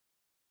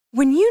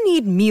When you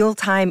need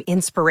mealtime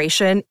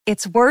inspiration,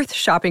 it's worth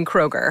shopping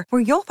Kroger,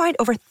 where you'll find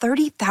over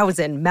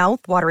 30,000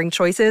 mouth-watering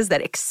choices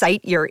that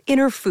excite your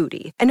inner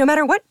foodie. And no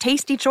matter what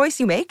tasty choice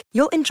you make,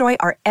 you'll enjoy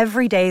our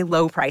everyday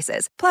low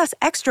prices, plus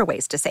extra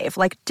ways to save,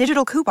 like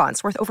digital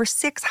coupons worth over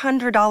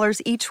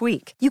 $600 each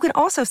week. You can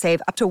also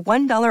save up to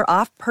 $1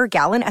 off per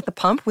gallon at the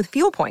pump with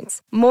fuel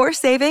points. More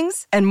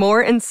savings and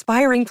more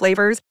inspiring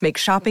flavors make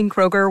shopping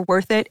Kroger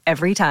worth it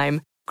every time.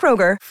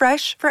 Kroger,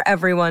 fresh for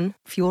everyone.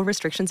 Fuel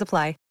restrictions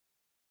apply.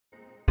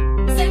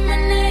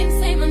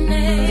 Say my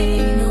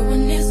name, no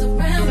one is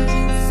around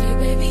you. Say,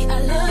 baby, I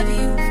love you.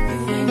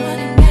 You ain't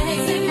running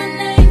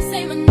game.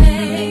 Say my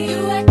name,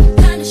 you acting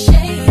kinda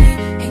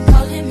shady. Ain't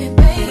calling me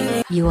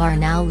baby. You are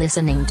now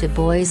listening to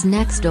Boys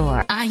Next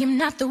Door. I am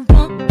not the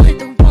one,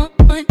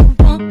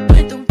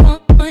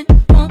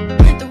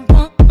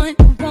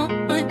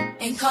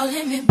 ain't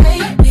calling me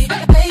baby,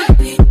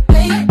 baby,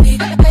 baby, baby,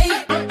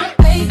 baby.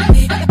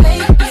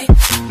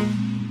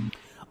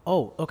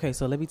 Oh, okay,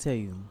 so let me tell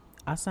you.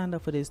 I signed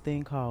up for this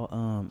thing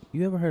called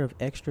you ever heard of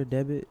Extra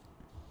Debit?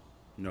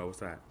 No, what's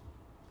that?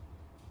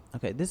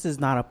 Okay, this is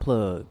not a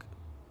plug,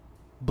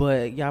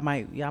 but y'all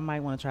might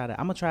want to try that.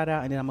 I'm gonna try it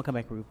out and then I'm gonna come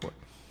back and report.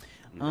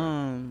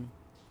 Okay.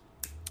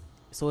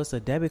 So it's a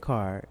debit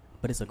card,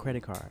 but it's a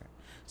credit card.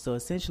 So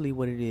essentially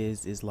what it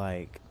is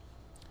like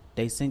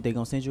they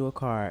gonna send you a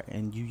card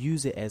and you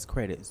use it as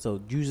credit. So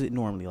use it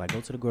normally, like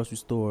go to the grocery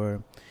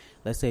store.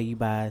 Let's say you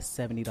buy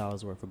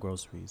 $70 worth of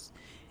groceries.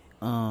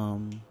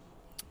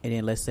 And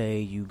then let's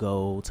say you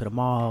go to the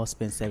mall,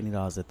 spend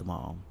 $70 at the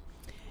mall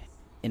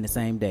in the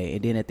same day.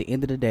 And then at the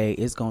end of the day,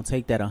 it's going to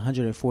take that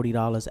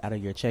 $140 out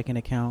of your checking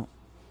account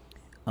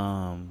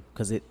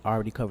because it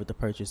already covered the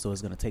purchase. So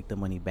it's going to take the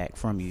money back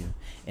from you.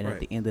 And at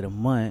the end of the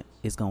month,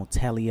 it's going to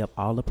tally up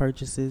all the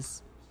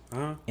purchases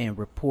and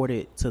report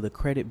it to the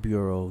credit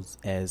bureaus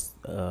as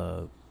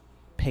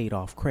paid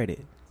off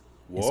credit.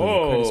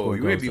 Whoa, so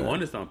you may be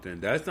onto something.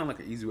 That sounds like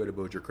an easy way to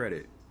build your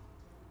credit.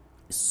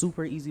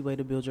 Super easy way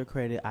to build your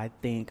credit.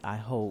 I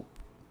hope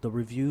the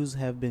reviews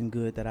have been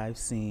good that I've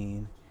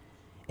seen,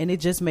 and it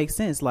just makes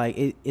sense. Like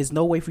it's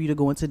no way for you to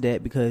go into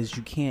debt because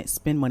you can't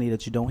spend money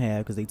that you don't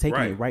have because they taking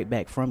it right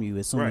back from you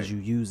as soon as you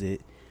use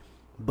it.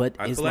 But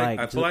I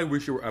feel like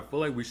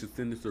we should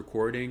send this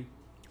recording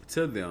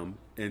to them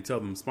and tell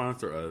them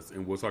sponsor us,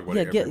 and we'll talk about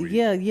it every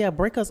week.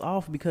 Break us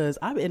off because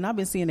I've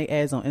been seeing their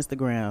ads on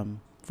Instagram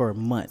for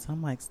months.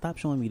 I'm like, stop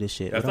showing me this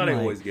shit. That's how they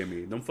always get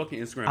me. Them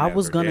fucking Instagram. I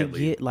was gonna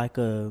get like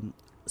a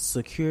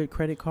secured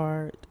credit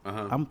card.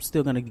 I'm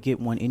still gonna get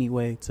one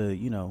anyway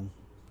to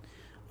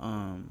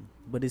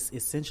but it's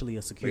essentially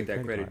a secured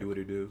credit card. Do what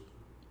it do.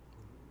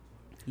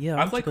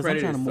 Yeah, I feel like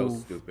credit is so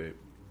stupid.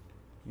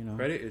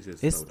 Credit is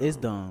just it's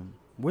dumb.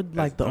 We're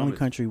like the only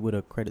country with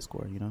a credit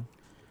score.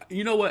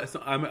 You know what?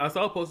 So, I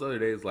saw a post the other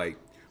day. It's like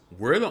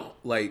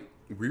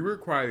we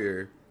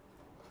require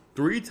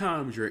 3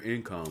 times your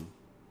income.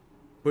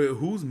 But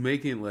who's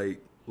making like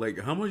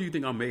how much do you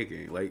think I'm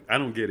making? Like I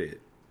don't get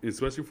it,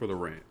 especially for the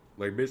rent.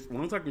 Like bitch, when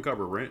I'm talking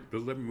cover rent,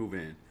 just let me move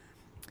in.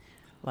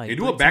 Like and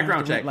do a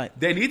background check.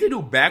 They need to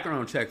do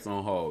background checks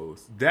on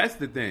hoes. That's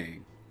the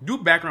thing. Do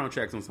background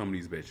checks on some of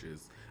these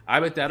bitches. I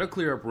bet that'll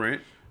clear up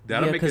rent.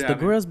 That'll make it happen. Because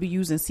the girls be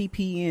using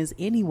CPNs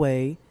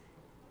anyway,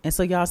 and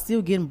so y'all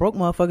still getting broke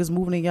motherfuckers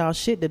moving in y'all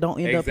shit that don't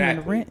end up paying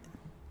the rent.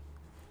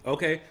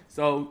 Okay,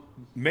 so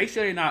make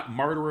sure they're not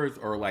murderers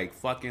or like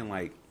fucking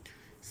like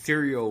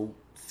serial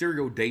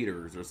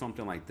daters or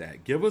something like that.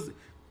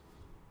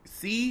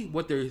 See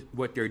what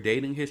their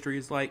dating history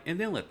is like, and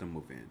then let them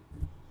move in.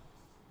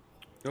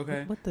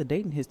 Okay. What the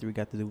dating history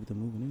got to do with the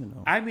moving in,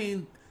 though? I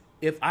mean,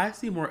 if I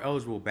see more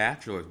eligible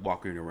bachelors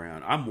walking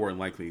around, I'm more than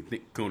likely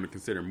going to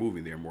consider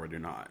moving there more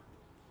than not.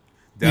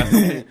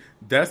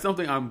 That's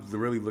something I'm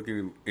really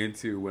looking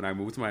into when I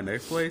move to my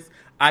next place.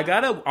 I'm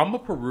gonna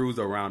peruse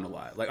around a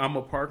lot. Like I'm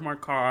gonna park my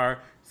car,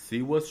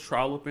 see what's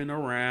trolloping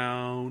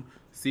around,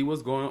 see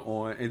what's going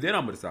on, and then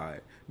I'm gonna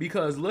decide.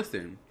 Because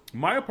listen,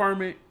 my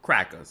apartment,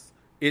 crack us.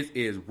 It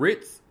is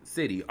Ritz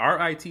City,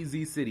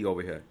 RITZ City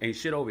over here. Ain't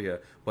shit over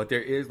here, but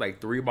there is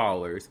like 3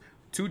 ballers,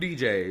 2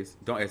 DJs.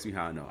 Don't ask me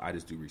how I know. I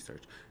just do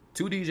research.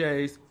 2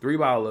 DJs, 3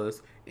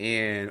 ballers,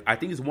 and I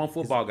think it's 1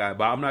 football guy,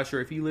 but I'm not sure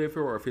if he live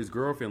here or if his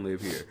girlfriend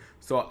live here.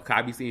 So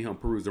I be seeing him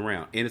peruse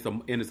around, and it's a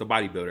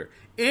bodybuilder,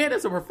 and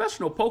it's a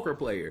professional poker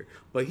player.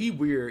 But he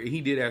weird, and he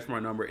did ask for my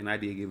number, and I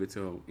did give it to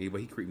him, but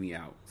he creeped me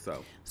out.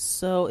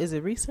 So is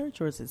it research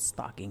or is it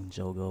stalking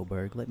Joe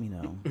Goldberg? Let me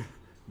know.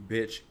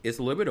 Bitch, it's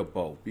a little bit of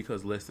both.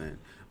 Because listen,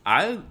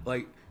 I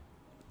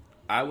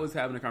was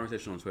having a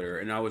conversation on Twitter,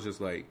 and I was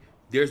just like,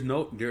 there's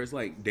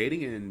like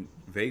dating in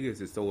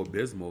Vegas is so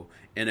abysmal,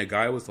 and a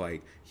guy was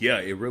like, yeah,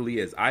 it really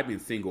is. I've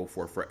been single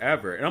for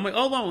forever. And I'm like,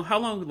 how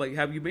long like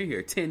have you been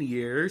here? 10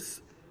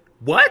 years?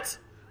 What?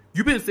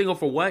 You've been single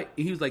for what?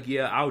 And he was like,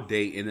 yeah, I'll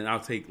date and then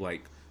I'll take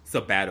like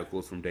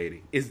sabbaticals from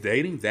dating. Is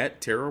dating that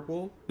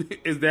terrible?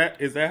 is that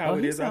how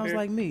it is out here? Sounds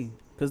like me.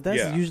 Because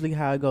that's usually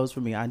how it goes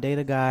for me. I date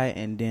a guy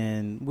and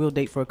then we'll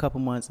date for a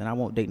couple months and I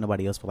won't date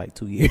nobody else for like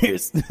 2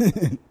 years.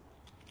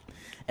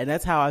 And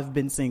that's how I've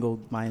been single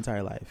my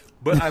entire life.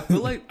 But I feel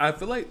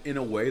like in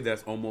a way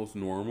that's almost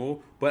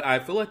normal. But I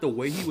feel like the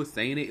way he was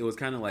saying it was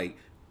kind of like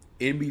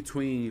in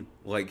between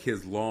like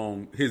his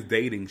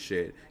dating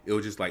shit. It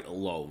was just like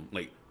alone,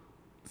 like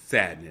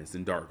sadness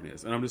and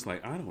darkness. And I'm just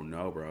like, I don't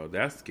know, bro.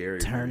 That's scary.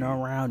 Turn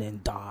around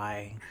and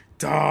die.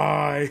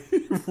 Right?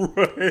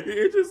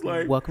 It's just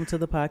like, welcome to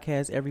the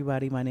podcast,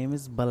 everybody. My name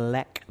is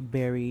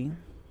Blackberry.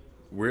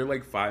 We're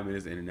like 5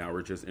 minutes in and now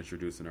we're just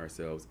introducing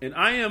ourselves. And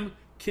I am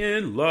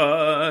Ken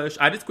Lush.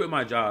 I just quit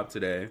my job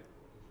today.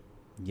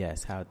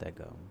 Yes, how'd that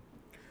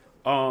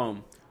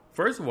go?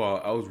 First of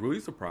all, I was really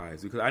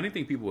surprised because I didn't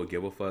think people would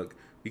give a fuck,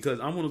 because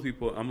I'm one of those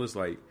people, I'm just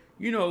like,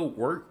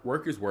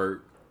 work is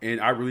work, and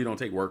I really don't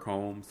take work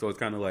home. So it's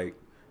kind of like,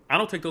 I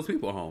don't take those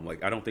people home.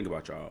 Like, I don't think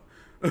about y'all.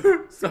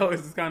 So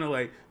it's just kind of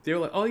like, they're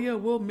like, oh yeah,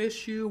 we'll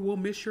miss you. We'll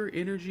miss your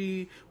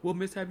energy. We'll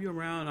miss having you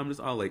around. I'm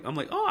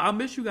like, oh, I'll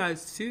miss you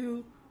guys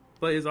too.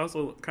 But it's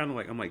also kind of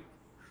like, I'm like,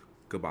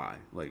 goodbye.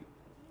 Like,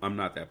 I'm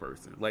not that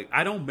person. Like,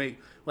 I don't make,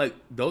 like,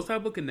 those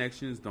type of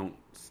connections don't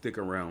stick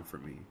around for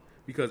me.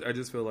 Because I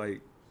just feel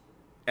like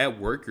at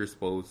work, you're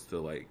supposed to,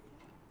 like,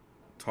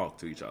 talk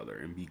to each other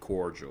and be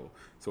cordial.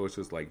 So it's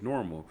just, like,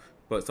 normal.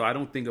 But so I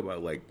don't think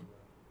about, like,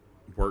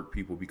 work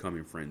people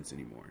becoming friends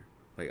anymore.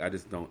 Like, I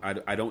just don't,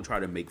 I don't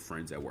try to make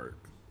friends at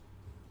work.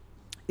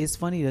 It's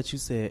funny that you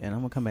said, and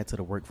I'm going to come back to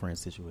the work friend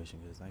situation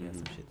because I got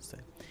some shit to say.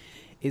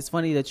 It's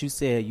funny that you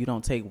said you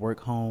don't take work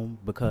home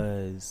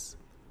because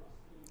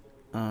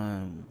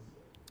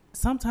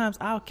sometimes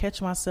I'll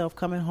catch myself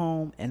coming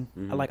home and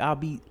like I'll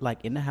be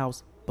like in the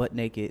house butt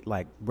naked,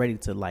 like ready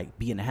to like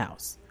be in the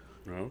house.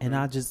 Okay. And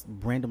I just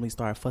randomly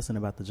start fussing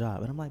about the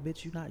job. And I'm like,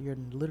 bitch, you're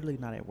literally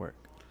not at work.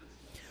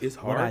 It's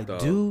hard,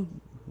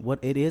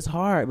 It is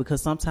hard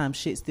because sometimes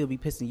shit still be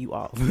pissing you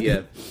off.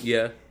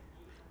 Yeah.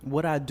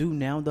 What I do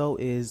now though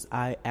is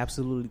I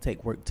absolutely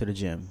take work to the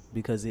gym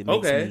because it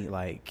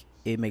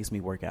makes me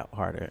work out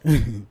harder.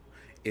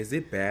 Is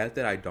it bad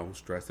that I don't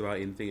stress about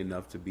anything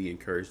enough to be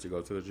encouraged to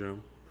go to the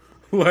gym?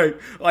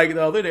 like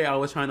the other day I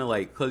was trying to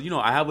like, cause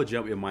I have a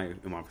gym in my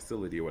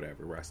facility or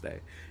whatever where I stay.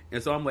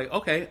 And so I'm like,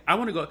 okay, I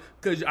want to go,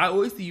 cause I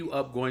always see you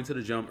up going to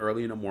the gym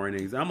early in the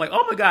mornings. And I'm like,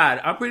 oh my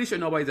God, I'm pretty sure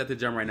nobody's at the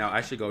gym right now.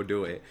 I should go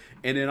do it.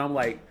 And then I'm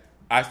like,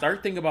 I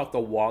start thinking about the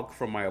walk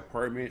from my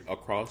apartment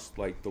across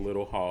like the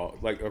little hall,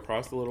 like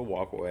across the little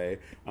walkway.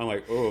 I'm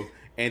like, oh,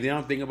 and then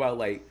I'm thinking about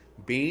like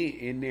being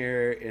in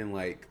there and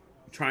like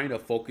trying to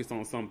focus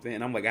on something,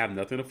 and I'm like, I have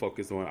nothing to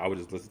focus on. I would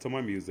just listen to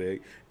my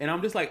music, and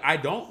I'm just like,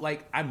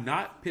 I'm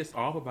not pissed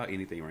off about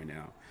anything right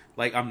now.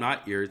 Like, I'm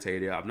not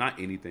irritated. I'm not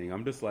anything.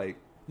 I'm just like,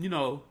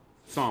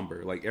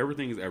 somber. Like,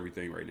 everything is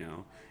everything right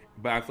now.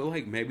 But I feel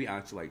like maybe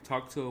I should like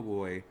talk to a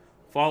boy,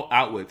 fall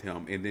out with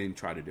him, and then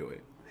try to do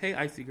it. Hey,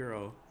 icy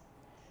girl.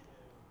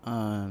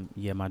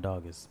 Yeah, my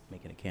dog is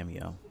making a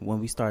cameo when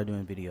we start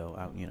doing video.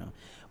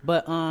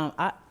 But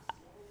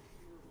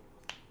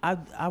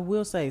I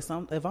will say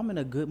if I'm in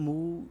a good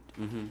mood,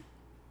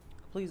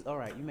 please. All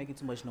right, you're making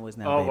too much noise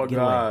now. Oh babe. my Get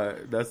God,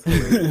 away. that's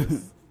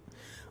hilarious.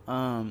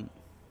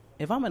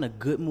 If I'm in a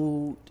good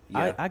mood,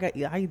 Yeah. I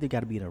either got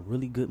to be in a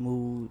really good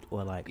mood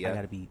or like Yeah. I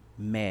got to be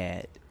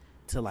mad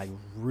to like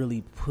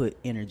really put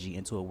energy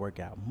into a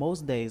workout.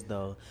 Most days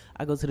though,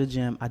 I go to the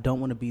gym. I don't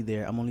want to be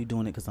there. I'm only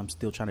doing it because I'm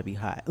still trying to be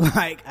hot.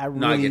 Like I really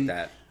No, I get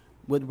that.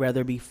 would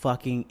rather be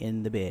fucking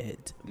in the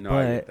bed. No, but,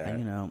 I get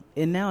that.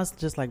 And now it's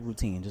just like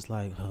routine. Just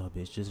like, oh,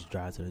 bitch, just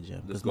drive to the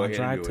gym. Because Just go my ahead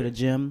and drive do to the it.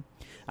 gym,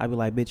 I'd be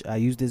like, bitch, I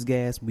use this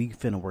gas. We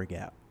finna work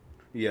out.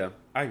 Yeah,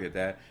 I get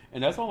that.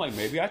 And that's why I'm like,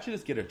 maybe I should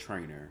just get a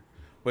trainer.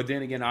 But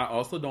then again, I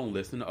also don't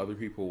listen to other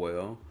people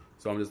well.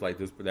 So I'm just like,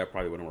 that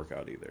probably wouldn't work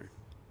out either.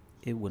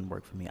 It wouldn't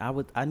work for me.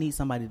 I need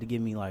somebody to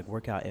give me like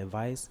workout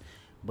advice,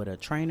 but a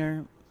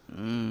trainer.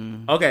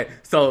 Okay,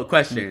 so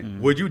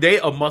question: would you date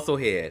a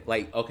musclehead?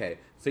 Like, okay,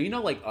 so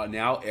like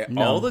now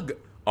No.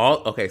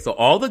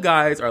 all the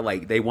guys are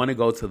like they want to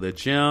go to the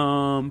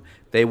gym,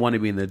 they want to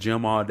be in the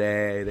gym all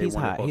day. He's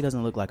wanna hot. post- He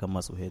doesn't look like a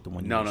musclehead. The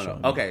one. No. Me.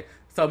 Okay,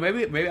 so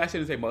maybe I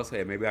shouldn't say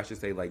musclehead. Maybe I should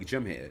say like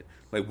gym head.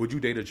 Like, would you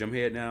date a gym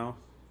head now?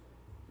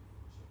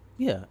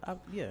 Yeah.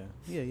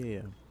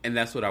 Yeah. And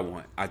that's what I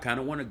want. I kind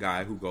of want a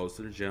guy who goes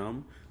to the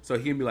gym, so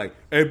he can be like,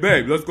 "Hey,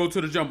 babe, let's go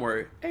to the gym."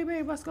 Or, "Hey,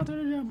 babe, let's go to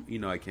the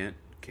gym." I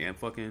can't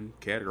fucking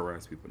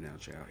categorize people now,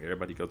 child.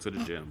 Everybody go to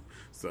the gym.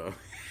 So,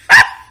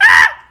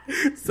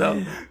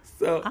 so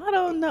I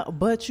don't know,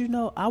 but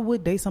I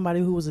would date somebody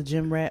who was a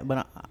gym rat,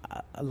 but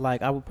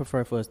I would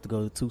prefer for us to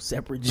go to two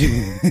separate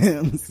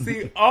gyms.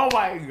 see, oh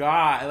my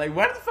God, like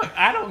what the fuck?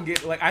 I don't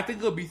get. Like, I think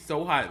it'll be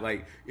so hot.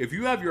 Like, if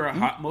you have your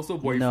hot muscle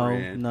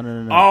boyfriend, No.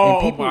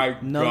 Oh And my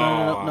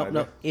God,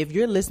 no. If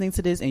you're listening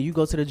to this and you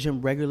go to the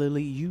gym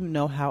regularly, you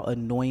know how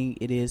annoying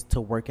it is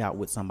to work out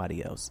with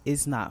somebody else.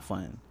 It's not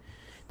fun.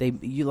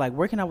 You like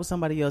working out with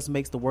somebody else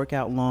makes the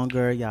workout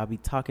longer. Y'all be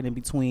talking in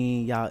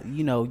between. Y'all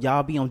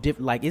be on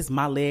different. Like, it's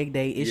my leg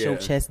day, it's your Yeah.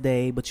 chest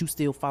day, but you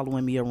still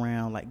following me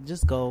around. Like,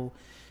 just go.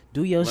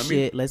 Do your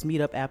shit. Let's meet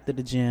up after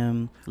the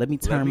gym. Let me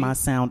turn my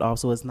sound off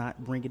so it's not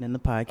ringing in the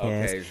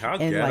podcast. Okay, how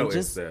and ghetto like,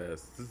 is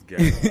this? This is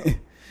ghetto.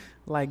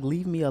 like,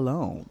 leave me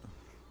alone.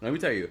 Let me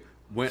tell you,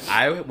 when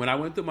I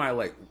went through my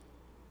like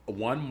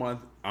 1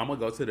 month, I'm gonna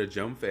go to the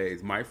gym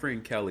phase. My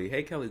friend Kelly,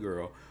 hey Kelly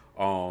girl,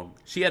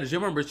 she had a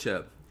gym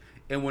membership,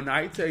 and when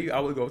I tell you I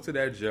would go to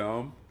that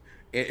gym,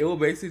 and it would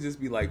basically just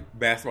be like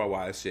basketball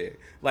wise shit.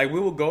 Like we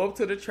would go up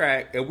to the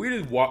track and we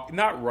just walk,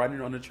 not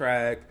running on the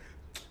track,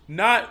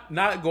 not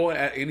going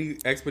at any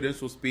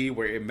exponential speed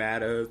where it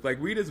matters.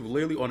 Like we just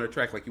literally on the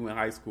track like you in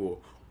high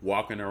school,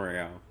 walking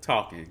around,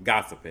 talking,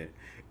 gossiping.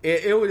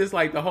 It was just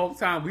like the whole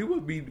time it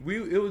would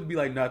be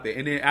like nothing.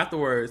 And then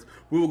afterwards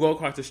we would go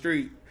across the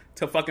street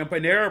to fucking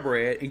Panera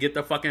Bread and get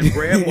the fucking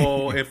bread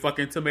bowl and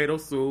fucking tomato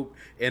soup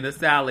and a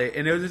salad.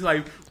 And it was just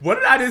like, what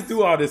did I just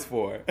do all this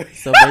for?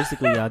 So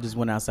basically, y'all just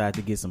went outside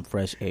to get some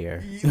fresh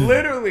air.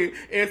 Literally.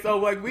 And so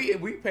like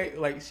we paid,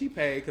 like she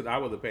paid because I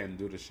wasn't paying to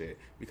do the shit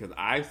because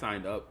I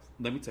signed up.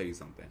 Let me tell you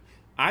something.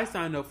 I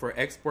signed up for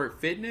Expert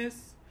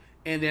Fitness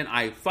and then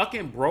I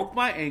fucking broke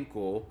my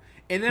ankle.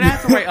 And then I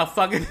had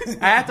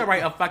to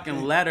write a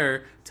fucking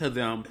letter to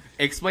them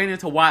explaining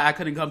to why I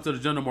couldn't come to the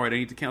gym no more. They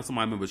need to cancel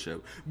my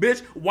membership.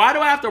 Bitch, why do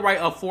I have to write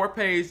a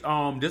 4-page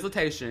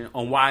dissertation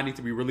on why I need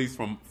to be released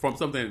from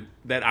something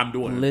that I'm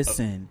doing?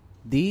 Listen,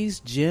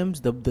 these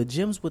gyms, the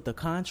gyms with the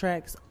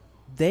contracts,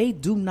 they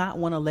do not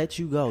want to let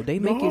you go. They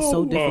make it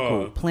so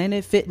difficult.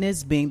 Planet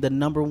Fitness being the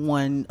number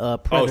one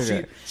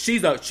predator.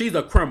 She's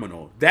a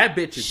criminal. That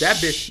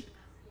bitch.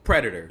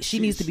 Predator. She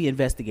needs to be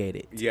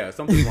investigated. Yeah,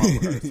 something's wrong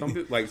with her.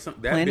 Something like that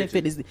Planet bitch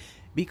Fitness,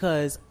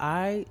 because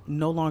I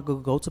no longer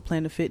go to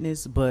Planet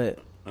Fitness, but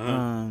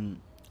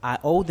I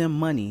owe them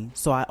money,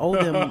 so I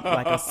owe them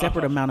like a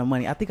separate amount of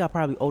money. I think I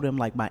probably owe them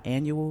like my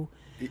annual,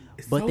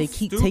 but so they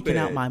keep stupid. taking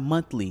out my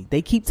monthly.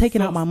 They keep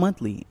taking out my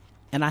monthly,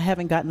 and I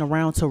haven't gotten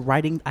around to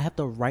writing. I have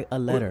to write a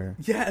letter.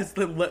 Yes,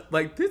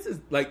 like this is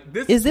like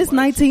this. Is this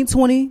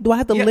 1920? Do I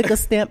have to lick a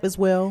stamp as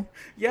well?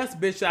 Yes,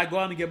 bitch. Should I go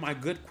out and get my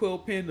good quill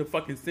pen to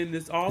fucking send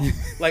this off?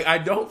 Like I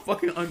don't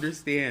fucking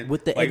understand.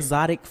 With the like,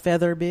 exotic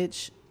feather,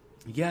 bitch.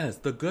 Yes,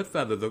 the good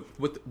feather,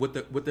 with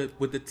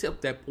the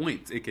tip that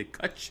points, it can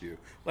cut you.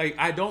 Like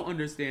I don't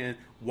understand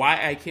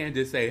why I can't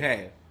just say,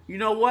 hey, you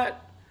know what?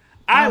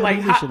 I like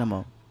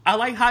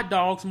hot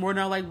dogs more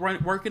than I like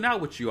working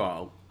out with you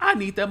all. I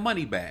need that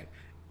money back.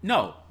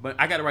 No, but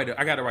I gotta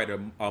write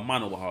a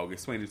monologue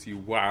explaining to you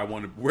where I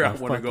want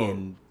to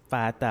go.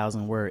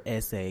 5,000 word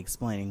essay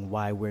explaining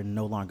why we're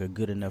no longer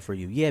good enough for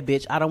you. Yeah,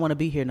 bitch, I don't want to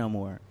be here no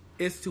more.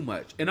 It's too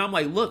much. And I'm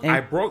like, look, I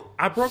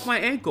broke my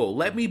ankle.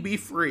 Let me be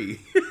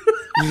free.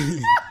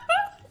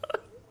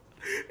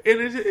 And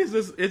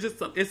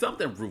it's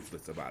something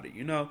ruthless about it,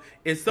 you know.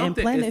 It's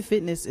something. And Planet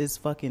Fitness is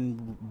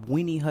fucking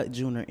Weenie Hut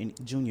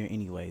Junior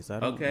anyways.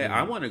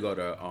 I want to go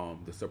to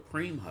the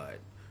Supreme Hut.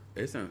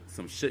 There's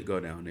some shit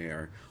go down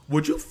there.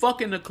 Would you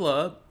fuck in the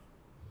club?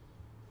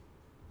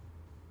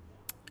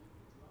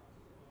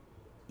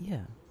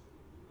 Yeah.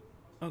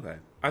 Okay.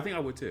 I think I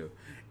would too.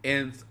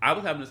 And I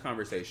was having this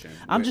conversation.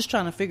 I'm just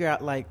trying to figure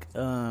out like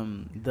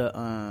the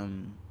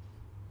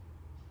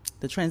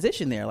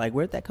transition there. Like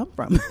where'd that come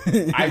from?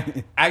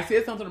 I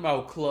said something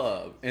about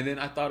club, and then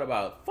I thought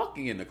about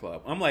fucking in the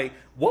club. I'm like,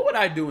 what would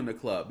I do in the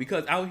club?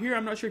 Because out here,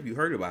 I'm not sure if you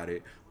heard about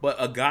it, but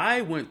a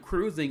guy went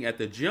cruising at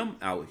the gym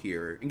out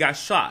here and got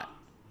shot.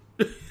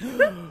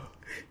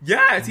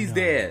 Yes, he's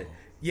dead.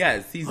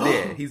 Yes, he's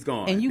dead. He's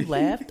gone. And you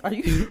laughed? Are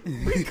you?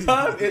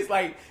 Because it's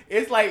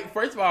like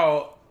first of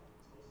all,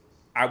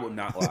 I would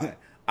not lie.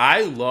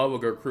 I love a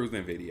good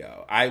cruising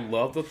video. I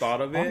love the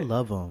thought of it. I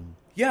love them.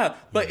 Yeah,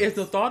 but it's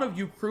the thought of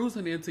you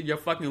cruising into your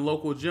fucking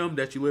local gym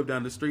that you live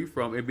down the street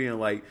from and being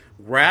like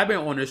grabbing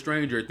on a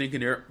stranger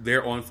thinking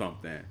they're on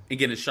something and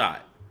getting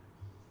shot.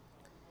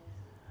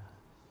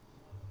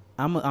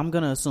 I'm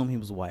gonna assume he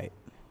was white.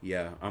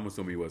 Yeah, I'm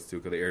assuming he was too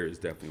because the area is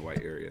definitely a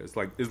white area. It's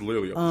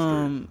literally up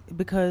the street.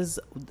 Because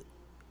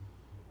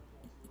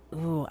I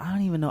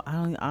don't even know. I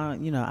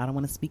don't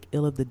want to speak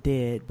ill of the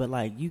dead, but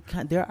like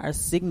there are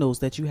signals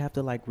that you have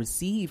to like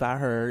receive. I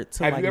heard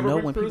to like know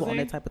when people on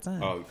that type of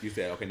time. Oh, you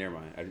said okay, never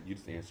mind. You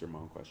just answered my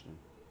own question.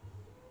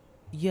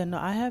 Yeah, no,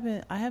 I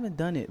haven't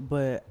done it,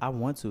 but I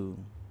want to.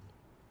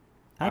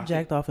 I've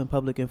jacked off in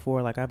public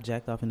before, like I've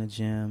jacked off in the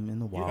gym, in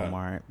the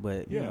Walmart,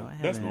 but you know, I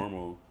haven't. That's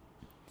normal.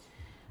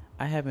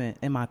 I haven't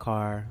in my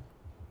car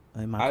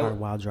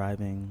while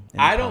driving.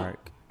 I don't.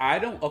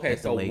 Okay,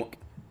 so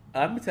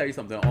let me tell you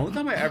something. The only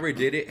time I ever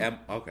did it,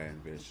 okay,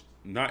 bitch.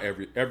 Not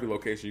every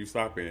location you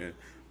stop in.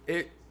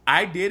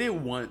 I did it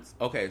once.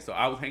 Okay, so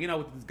I was hanging out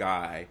with this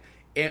guy,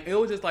 and it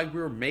was just like we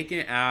were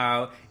making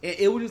out, and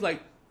it was just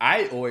like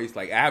I always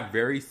like I have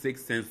very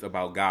sixth sense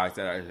about guys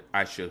that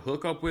I should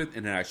hook up with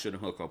and that I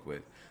shouldn't hook up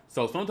with.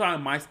 So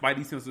sometimes my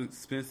spidey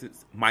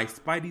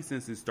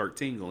senses start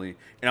tingling,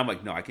 and I'm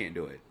like, no, I can't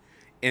do it.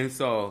 And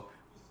so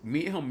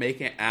me and him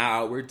making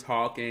out, we're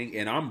talking,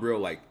 and I'm real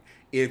like,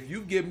 if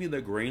you give me the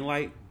green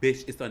light,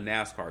 bitch, it's a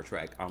NASCAR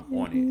track. I'm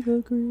on it. The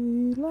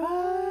green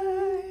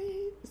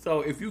light.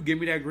 So if you give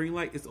me that green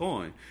light, it's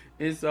on.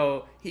 And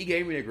so he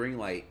gave me the green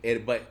light,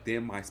 but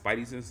then my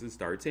spidey senses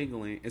started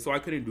tingling, and so I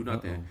couldn't do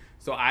nothing.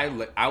 So I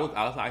was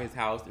outside his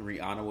house, and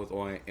Rihanna was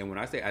on, and when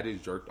I say I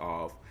just jerked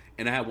off,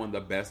 and I had one of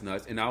the best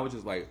nuts. And I was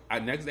just like,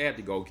 next day I had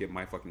to go get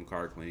my fucking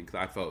car cleaned because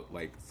I felt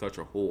like such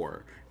a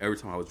whore every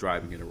time I was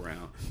driving it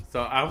around.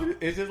 So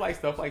it's just like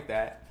stuff like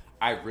that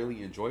I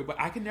really enjoy, but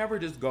I can never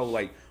just go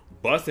like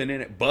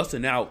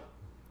busting out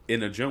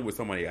in a gym with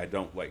somebody I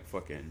don't like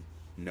fucking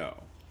know.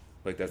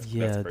 Like that's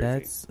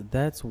crazy.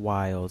 That's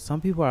wild. Some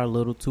people are a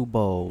little too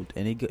bold,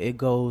 and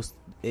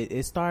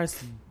it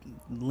starts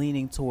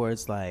leaning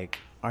towards like,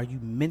 are you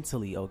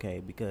mentally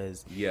okay?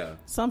 Because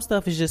some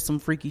stuff is just some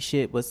freaky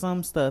shit, but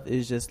some stuff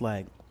is just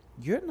like,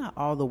 you're not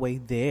all the way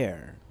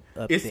there.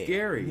 It's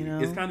scary. You know?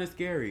 It's kind of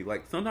scary.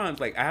 Like sometimes,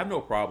 like I have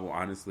no problem,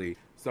 honestly.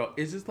 So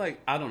it's just like,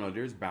 I don't know.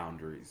 There's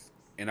boundaries,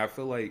 and I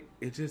feel like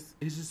it's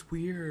just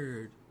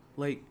weird.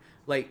 Like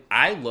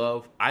I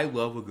love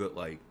a good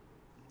like,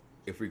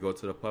 if we go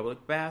to the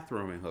public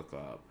bathroom and hook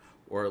up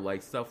or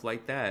like stuff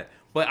like that.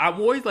 But I'm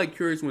always like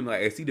curious when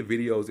like I see the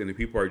videos and the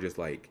people are just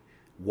like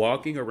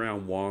walking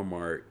around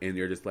Walmart and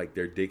they're just like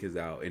their dick is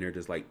out and they're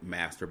just like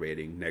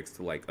masturbating next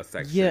to like a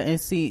section. Yeah, and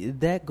see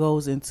that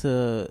goes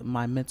into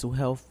my mental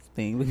health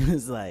thing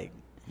because like,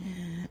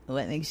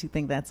 what makes you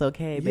think that's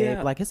okay, babe?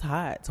 Yeah. Like it's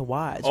hot to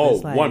watch. Oh,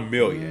 it's like, 1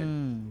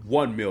 million.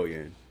 1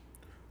 million.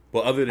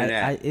 But other than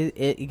that,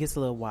 it gets a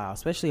little wild,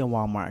 especially in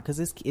Walmart, because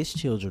it's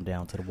children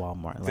down to the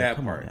Walmart. Like, that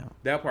come part, on now.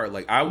 that part,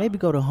 like I maybe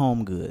go to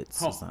Home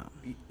Goods or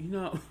something. You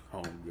know,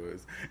 Home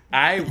Goods.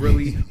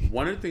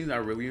 One of the things I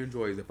really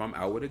enjoy is if I'm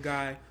out with a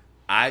guy,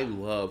 I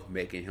love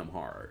making him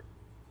hard.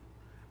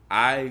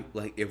 I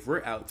like if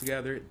we're out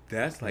together.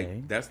 That's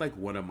like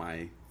one of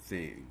my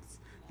things.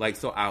 Like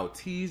so, I'll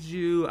tease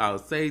you. I'll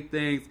say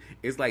things.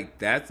 It's like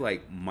that's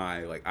like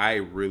my like I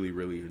really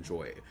really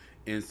enjoy it.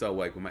 And so,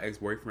 like, with my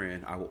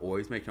ex-boyfriend, I will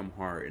always make him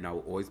hard, and I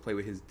will always play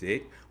with his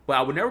dick. But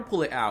I would never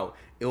pull it out.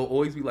 It will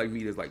always be, like,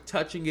 me just, like,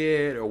 touching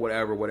it or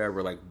whatever,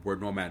 like,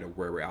 no matter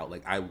where we're out.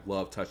 Like, I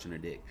love touching a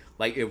dick.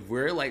 Like, if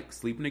we're, like,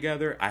 sleeping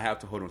together, I have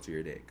to hold on to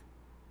your dick.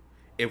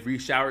 If we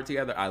shower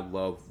together, I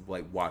love,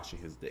 like, washing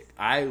his dick.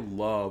 I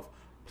love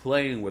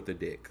playing with the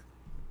dick.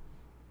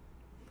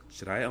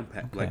 Should I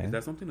unpack? Okay. Like, is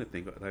that something to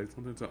think of? Like,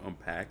 something to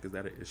unpack? Is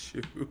that an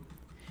issue?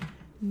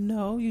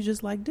 No, you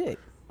just like dick.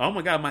 Oh,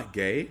 my God, am I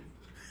gay?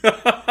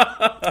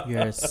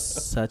 You're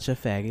such a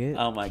faggot.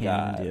 Oh my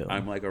God.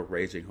 I'm like a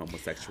raging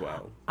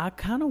homosexual. I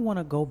kind of want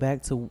to go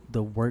back to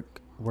the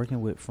working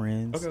with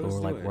friends or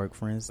like work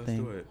friends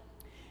thing. Let's do it.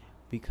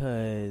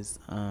 Because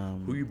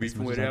who you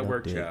beefing with at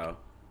work, child?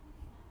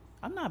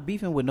 I'm not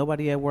beefing with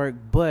nobody at work,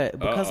 but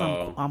because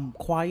I'm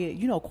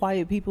quiet,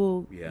 quiet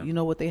people, you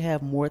know what, they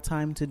have more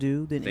time to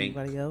do than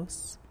anybody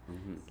else.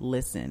 Mm-hmm.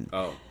 Listen,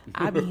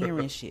 I be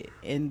hearing shit,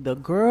 and the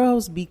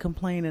girls be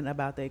complaining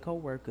about their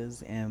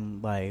coworkers,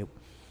 and like,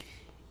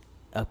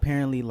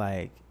 apparently,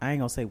 like, I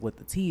ain't gonna say what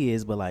the tea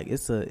is, but like,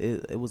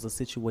 it was a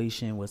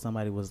situation where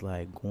somebody was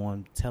like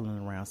telling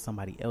around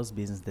somebody else's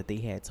business that they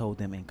had told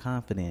them in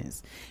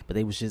confidence, but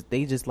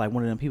they just like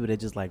one of them people that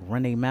just like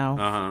run their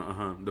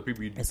mouth. The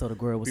people. And so the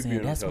girl was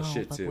saying, "That's why I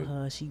don't fuck with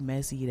her. She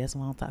messy. That's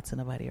why I don't talk to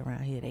nobody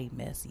around here. They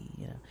messy."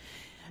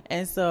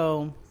 And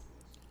so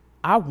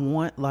I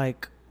want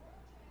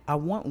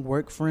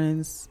work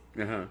friends.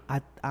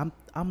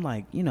 I'm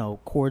like,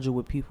 cordial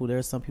with people. There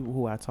are some people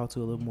who I talk to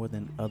a little more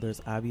than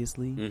others,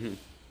 obviously. Mm-hmm.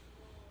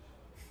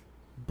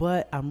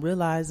 But I'm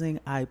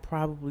realizing I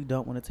probably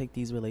don't want to take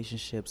these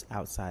relationships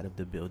outside of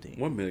the building.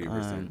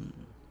 1,000,000%.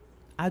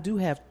 I do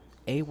have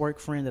a work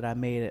friend that I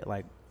made at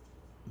like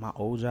my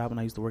old job when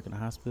I used to work in the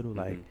hospital.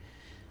 Like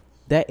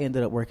that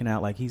ended up working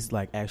out. Like he's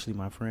like actually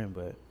my friend,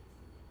 but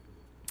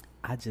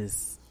I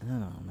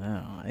don't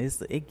know.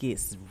 It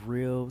gets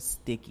real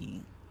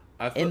sticky.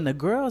 And the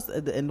girls,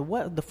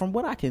 from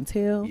what I can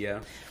tell,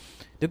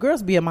 the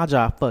girls be at my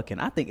job fucking.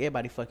 I think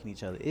everybody fucking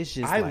each other. It's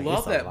just I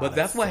love that, but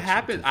that's what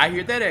happens. I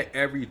hear that at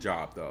every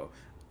job, though.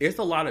 It's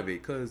a lot of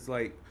it because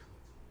like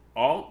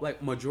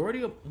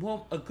majority of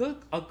a good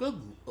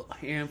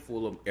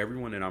handful of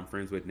everyone that I'm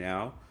friends with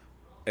now,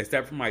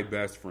 except for my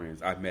best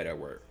friends I've met at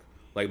work.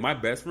 Like my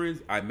best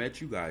friends, I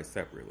met you guys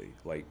separately,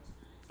 like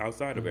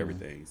outside of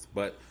everything,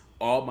 but.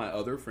 All my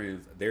other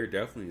friends, they're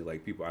definitely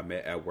like people I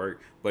met at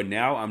work. But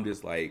now I'm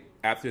just like,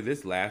 after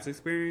this last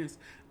experience,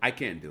 I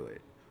can't do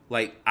it.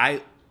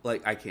 I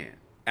can't.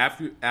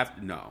 After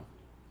no,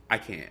 I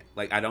can't.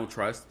 Like I don't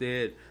trust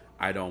it.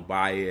 I don't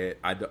buy it.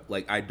 I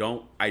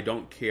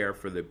don't care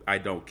for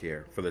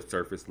the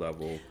surface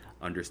level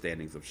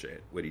understandings of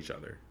shit with each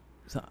other.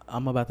 So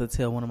I'm about to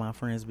tell one of my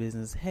friends'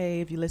 business.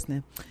 Hey, if you're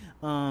listening,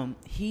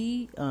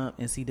 he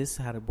and see, this is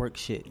how the work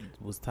shit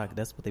was talking.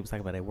 That's what they was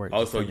talking about at work.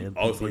 So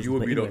you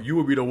would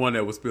be the one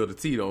that would spill the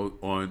tea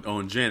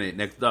on Janet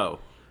next door.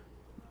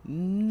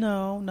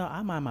 No,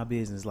 I mind my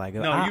business. Like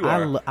no, you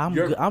are.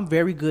 I'm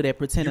very good at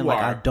pretending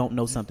like I don't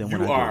know something. You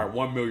when are I do.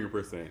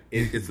 1,000,000%.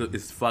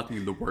 It's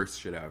fucking the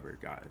worst shit ever,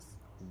 guys.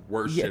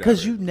 Worst shit ever.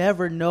 Because you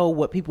never know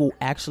what people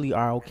actually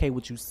are okay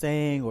with you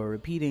saying or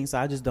repeating. So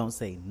I just don't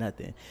say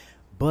nothing.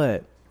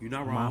 But you're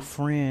not wrong. My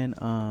friend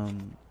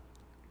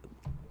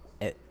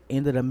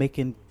ended up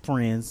making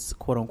friends,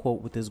 quote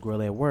unquote, with this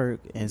girl at work,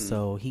 and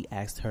so he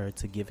asked her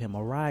to give him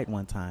a ride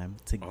one time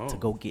to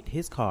go get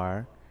his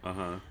car.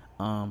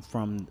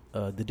 from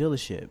the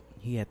dealership.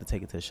 He had to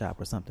take it to the shop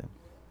or something.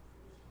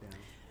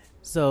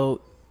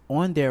 So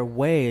on their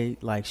way,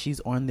 like she's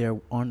on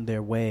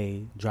their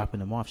way dropping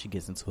them off, she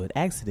gets into an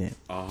accident.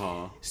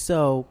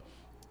 So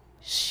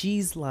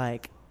she's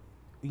like,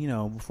 you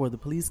know, before the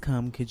police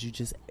come, could you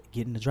just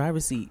get in the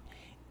driver's seat?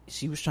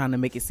 She was trying to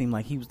make it seem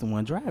like he was the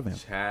one driving.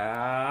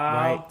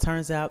 Right?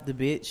 Turns out the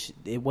bitch,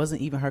 it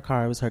wasn't even her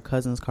car, it was her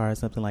cousin's car or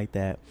something like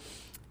that.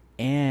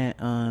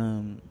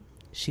 And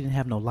she didn't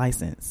have no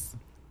license.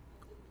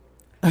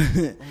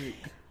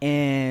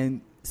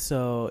 And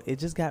so it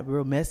just got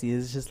real messy.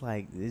 It's just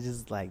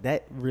like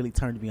that really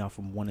turned me off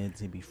from wanting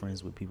to be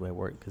friends with people at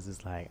work, because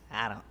it's like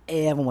I don't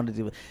ever want to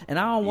do it, and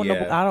I don't want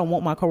I don't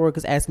want my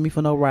coworkers asking me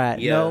for no ride.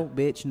 No,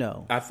 bitch,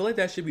 no. I feel like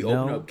that should be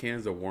opening up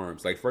cans of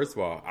worms. Like, first of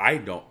all,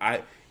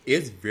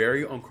 it's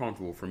very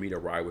uncomfortable for me to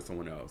ride with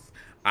someone else.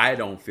 I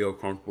don't feel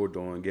comfortable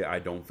doing it. I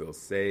don't feel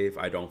safe.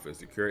 I don't feel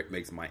secure. It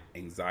makes my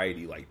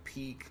anxiety like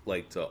peak,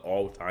 like to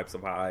all types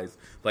of highs.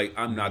 Like,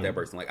 I'm not that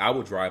person. Like, I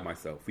will drive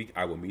myself.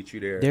 I will meet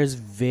you there. There's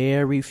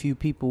very few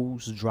people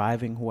who's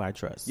driving who I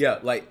trust. Yeah,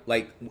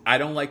 like I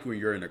don't like when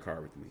you're in the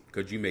car with me,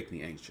 because you make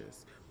me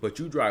anxious. But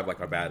you drive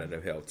like a bat out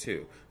of hell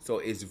too. So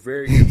it's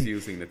very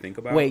confusing to think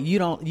about. Wait, you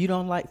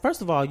don't like,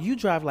 first of all, you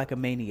drive like a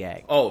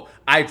maniac. Oh,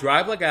 I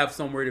drive like I have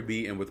somewhere to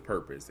be and with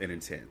purpose and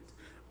intent.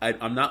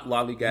 I'm not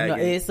lollygagging. No,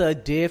 it's a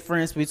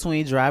difference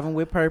between driving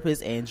with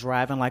purpose and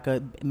driving like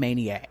a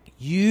maniac.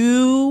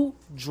 You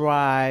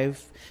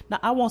drive, now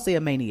I won't say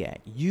a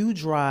maniac. You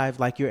drive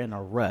like you're in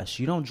a rush.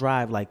 You don't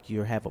drive like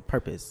you have a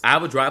purpose. I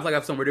would drive like I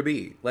have somewhere to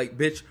be. Like,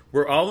 bitch,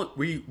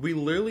 we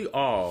literally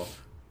all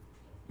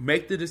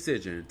make the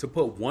decision to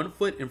put one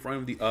foot in front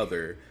of the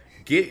other,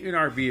 get in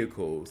our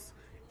vehicles,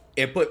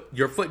 and put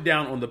your foot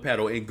down on the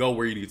pedal and go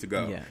where you need to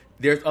go. Yeah.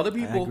 There's other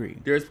people. I agree.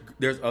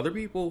 There's other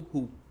people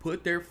who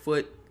put their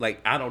foot,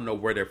 like, I don't know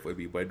where their foot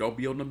be, but it don't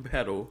be on the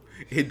pedal.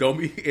 It don't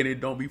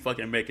be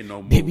fucking making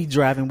no move. They be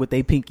driving with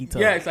their pinky toe.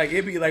 Yeah, it's like,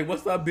 it be like,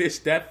 what's up,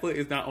 bitch? That foot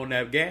is not on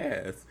that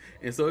gas.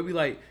 And so it'd be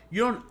like,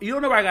 you don't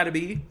know where I gotta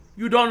be.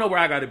 You don't know where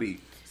I gotta be.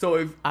 So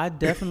if I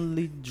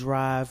definitely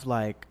drive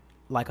like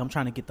I'm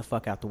trying to get the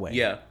fuck out the way.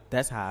 Yeah,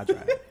 that's how I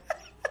drive.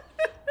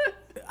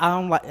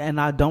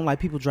 I don't like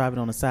people driving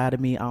on the side of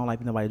me. I don't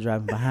like nobody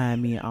driving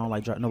behind me. I don't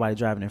like nobody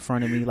driving in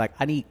front of me. Like,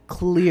 I need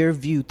clear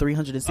view,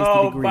 360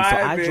 degrees. So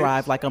I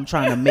drive like I'm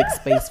trying to make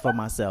space for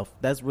myself.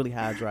 That's really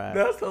how I drive.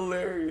 That's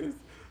hilarious.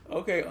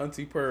 Okay,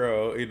 Auntie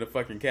Pearl in the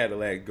fucking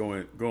Cadillac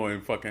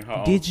going fucking her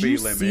own Did you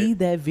speed limit. see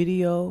that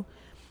video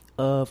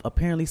of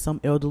apparently some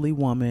elderly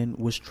woman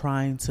was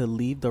trying to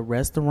leave the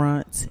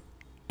restaurant,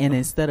 and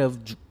instead of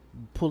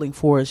pulling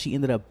forward, she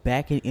ended up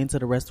backing into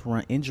the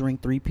restaurant, injuring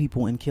 3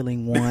 people and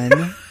killing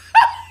 1.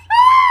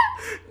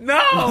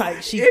 No,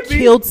 like she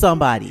killed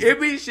somebody. It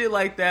be shit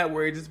like that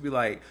where it just be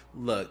like,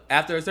 look,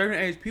 after a certain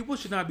age, people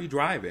should not be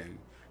driving.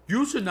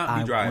 You should not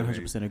be driving.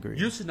 100% agree.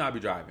 You should not be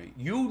driving.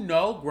 You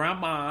know,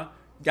 grandma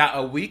got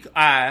a weak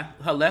eye.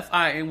 Her left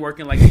eye ain't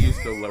working like it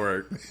used to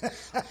work.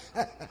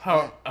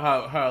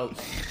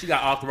 She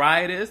got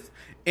arthritis.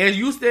 And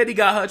you steady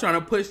got her trying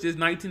to push this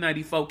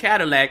 1994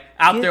 Cadillac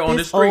out there on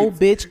the street. Get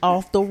this old bitch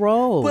off the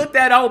road. Put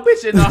that old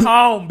bitch in the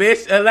home,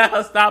 bitch, and let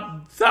her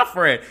stop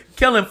suffering,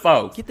 killing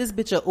folks. Get this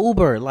bitch an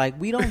Uber. Like,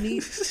 we don't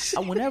need.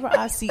 Whenever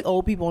I see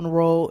old people on the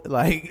road,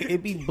 like,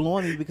 it be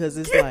blowing me, because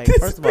it's like,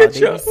 first of all, they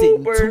be sitting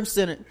Uber. 2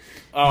 centimeters.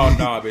 Oh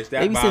no, bitch, that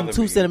they be sitting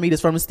 2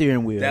 centimeters from the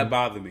steering wheel. That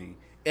bothered me.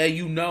 And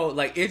you know,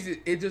 like,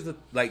 it just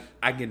like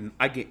I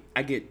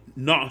get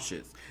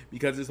nauseous,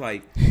 because it's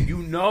like, you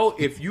know,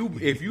 if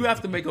you have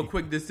to make a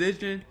quick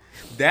decision,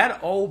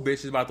 that old bitch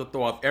is about to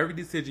throw off every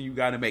decision you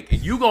got to make,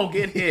 and you gonna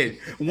get hit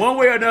one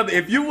way or another.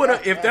 If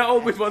that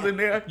old bitch wasn't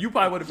there, you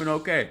probably would have been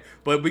okay.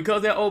 But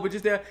because that old bitch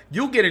is there,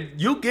 you get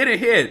it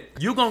hit.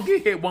 You gonna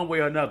get hit one way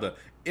or another.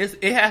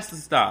 It has to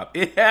stop.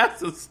 It has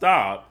to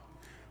stop.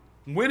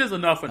 When is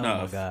enough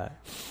enough? Oh my God.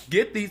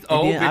 Get these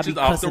old bitches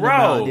off the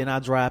road. Then I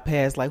drive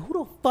past like, who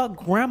the fuck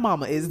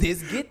grandmama is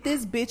this? Get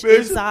this bitch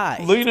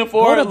inside. Leaning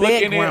forward, go to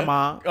bed, looking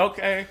grandma. In.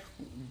 Okay.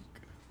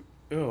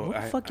 Who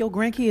the fuck your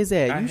grandkids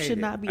at? You should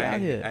not be out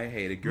here. I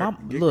hate it.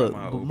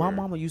 My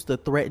mama used to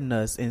threaten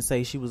us and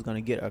say she was going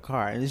to get a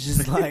car. And it's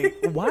just like,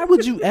 why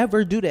would you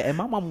ever do that? And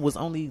my mama was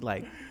only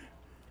like,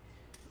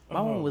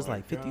 my mama was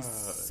like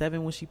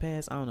 57 when she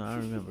passed. I don't know. I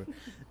don't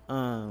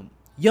remember.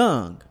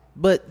 Young.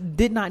 But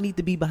did not need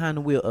to be behind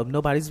the wheel of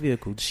nobody's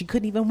vehicle. She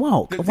couldn't even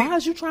walk. Why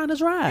is you trying to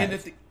drive?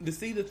 And the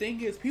thing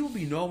is, people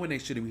be knowing they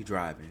shouldn't be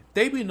driving.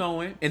 They be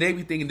knowing, and they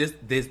be thinking this.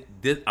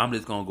 I'm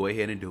just gonna go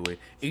ahead and do it.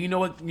 And you know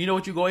what? You know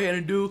what you go ahead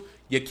and do?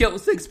 You killed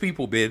 6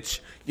 people,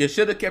 bitch. You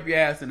should have kept your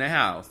ass in the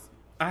house.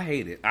 I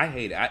hate it.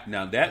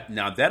 Now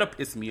that'll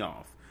piss me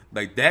off.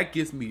 Like, that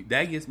gets me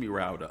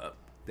riled up.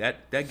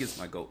 That gets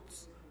my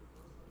goats.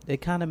 It's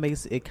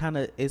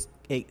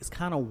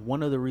kind of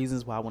one of the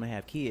reasons why I want to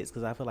have kids,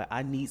 because I feel like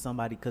I need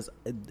somebody, because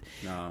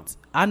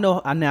I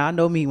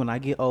know me, when I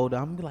get older,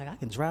 I'm gonna be like, I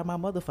can drive my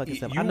motherfucking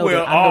self. I know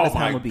that's how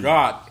I'm gonna be.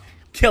 God,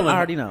 killing. I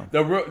already know.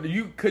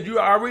 You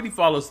already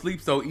fall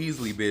asleep so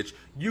easily, bitch.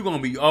 You gonna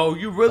be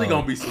you really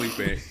gonna be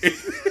sleeping.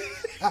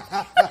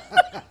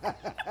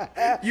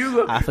 You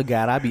look. I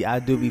forgot. I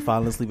do be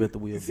falling asleep at the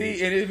wheel. See,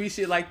 bitch. and it be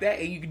shit like that,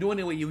 and you doing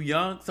it when you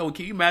young. So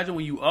can you imagine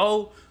when you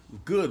old?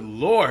 Good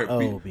Lord,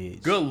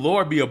 Bitch. Good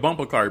Lord, be a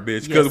bumper car,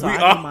 bitch. Yeah, Because so we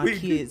I all need my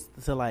kids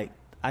to like.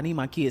 I need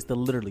my kids to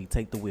literally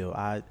take the wheel.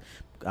 I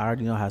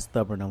already know how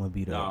stubborn I'm gonna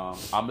be though.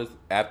 I'm just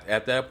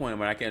at that point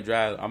when I can't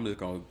drive. I'm just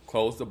gonna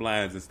close the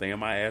blinds and stay on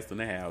my ass in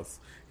the house.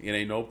 It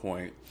ain't no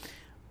point.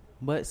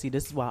 But see,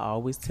 this is why I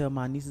always tell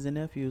my nieces and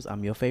nephews,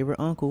 I'm your favorite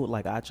uncle.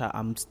 Like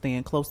I'm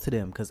staying close to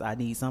them because I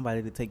need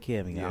somebody to take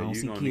care of me. Yeah, I don't you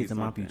see gonna kids need in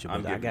my something. future,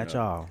 I'm but I giving got up.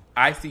 y'all.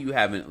 I see you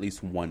having at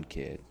least one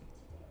kid.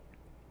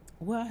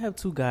 Well, I have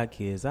 2 god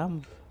kids. I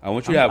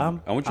want you to have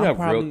real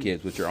probably-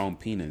 kids with your own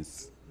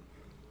penis.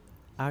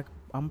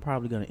 I'm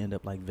probably gonna end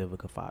up like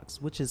Vivica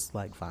Fox, which is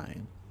like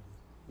fine.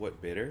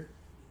 What, bitter?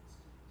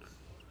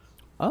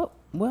 Oh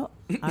well,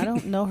 I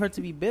don't know her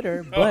to be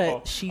bitter,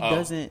 but she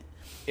doesn't.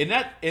 Isn't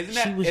that She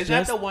was isn't that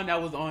just- the one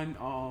that was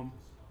on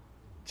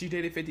she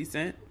dated 50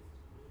 Cent?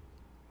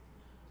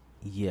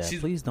 Yeah, She's-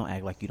 please don't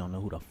act like you don't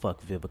know who the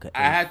fuck Vivica.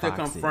 I had to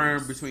Fox confirm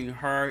is. between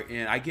her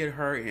and I get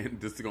her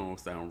and this is gonna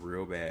sound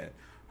real bad.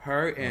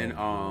 Her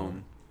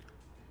and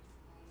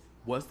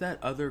what's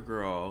that other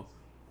girl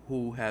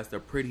who has the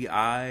pretty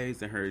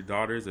eyes and her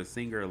daughter's a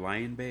singer,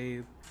 Lion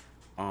Babe?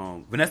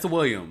 Vanessa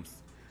Williams.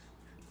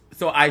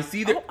 So I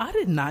see that. Oh, I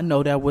did not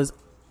know that was.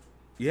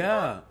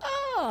 Yeah.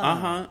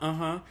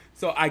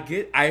 So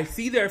I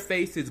see their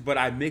faces, but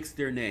I mix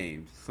their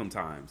names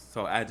sometimes.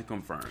 So I had to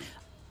confirm.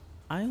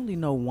 I only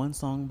know one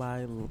song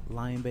by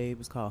Lion Babe.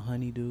 It's called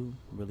Honeydew.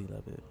 Really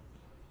love it.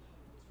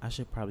 I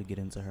should probably get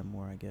into her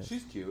more, I guess.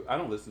 She's cute. I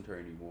don't listen to her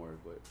anymore,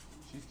 but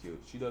she's cute.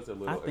 She does a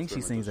little. I think she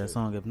experimental sings that shit.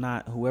 song. If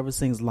not, whoever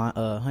sings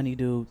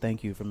Honeydew,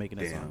 thank you for making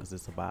that song Damn. because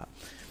it's a bop.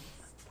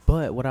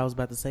 But what I was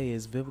about to say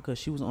is Vivica,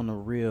 she was on the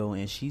reel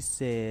and she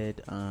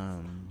said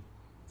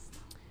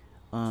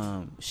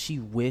she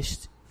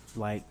wished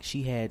like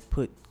she had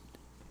put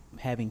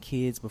having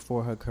kids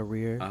before her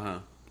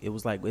career. It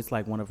was like it's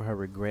like one of her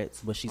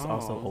regrets, but she's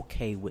also Aw.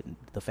 okay with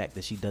the fact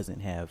that she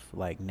doesn't have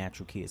like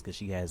natural kids because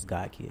she has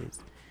God kids.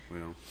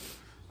 Well,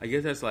 I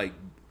guess that's like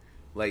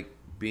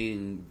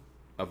being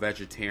a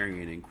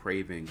vegetarian and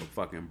craving a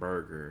fucking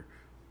burger,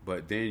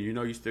 but then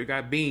you still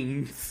got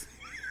beans.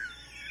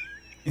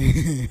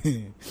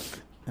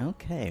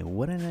 Okay,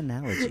 what an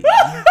analogy.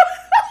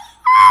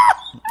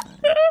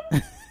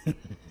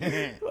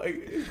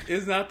 Like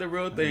it's not the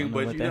real I thing, don't know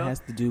but what that has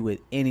to do with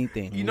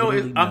anything. Literally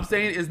I'm nothing.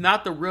 saying it's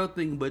not the real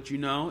thing, but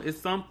it's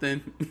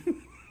something.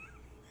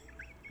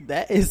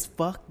 That is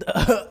fucked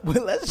up.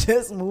 But let's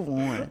just move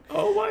on.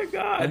 Oh my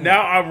God!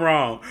 Now I'm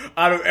wrong.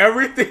 Out of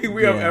everything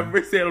we have Yeah.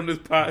 ever said on this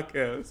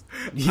podcast,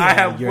 Yeah, I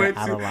have you're went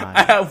out of line.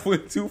 I have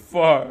went too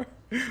far.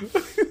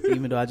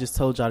 Even though I just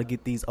told y'all to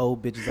get these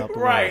old bitches out the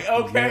way. Right? You're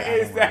out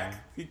Okay. of Exactly.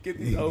 Get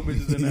these old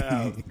bitches in the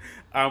house.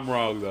 I'm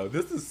wrong though.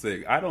 This is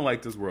sick. I don't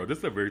like this world. This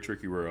is a very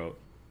tricky world.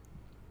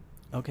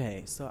 line.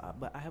 Okay,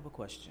 but I have a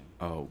question.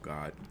 Oh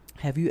God.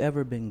 Have you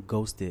ever been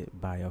ghosted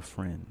by a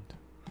friend?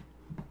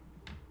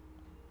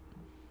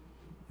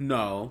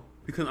 No,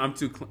 because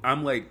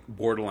I'm like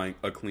borderline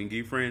a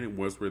clingy friend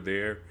once we're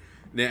there.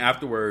 Then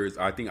afterwards,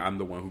 I think I'm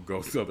the one who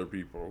ghosts other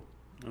people.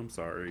 I'm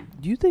sorry.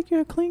 Do you think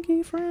you're a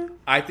clingy friend?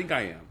 I think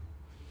I am.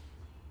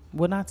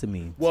 Well, not to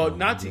me. Well, So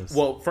not to. just-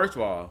 Well, first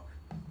of all,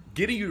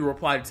 getting you to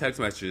reply to text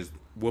messages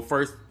will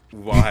first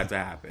of all have to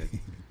happen.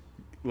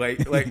 like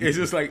it's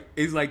just like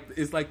it's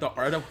like the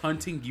art of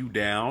hunting you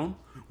down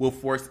will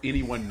force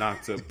anyone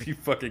not to be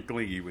fucking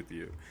clingy with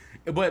you.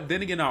 But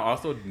then again, I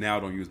also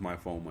now don't use my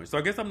phone much, so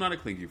I guess I'm not a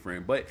clingy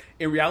friend. But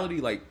in reality,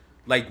 like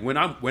when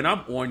I'm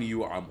on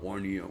you, I'm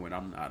on you. When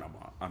I'm not,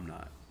 I'm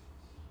not.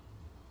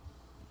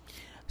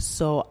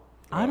 So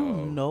I Oh.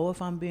 don't know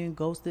if I'm being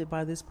ghosted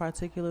by this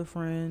particular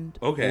friend,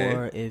 Okay.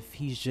 or if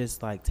he's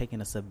just like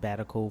taking a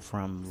sabbatical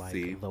from like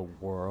See? the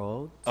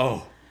world.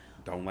 Oh,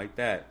 don't like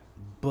that.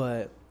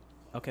 But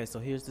okay, so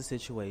here's the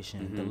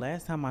situation. Mm-hmm. The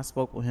last time I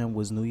spoke with him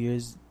was New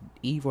Year's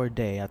Eve or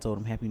day. I told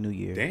him Happy New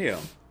Year. Damn.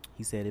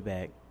 He said it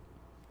back.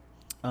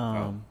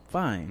 Oh.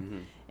 Fine. Mm-hmm.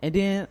 And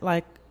then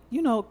like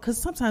because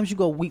sometimes you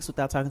go weeks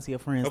without talking to your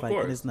friends, Of like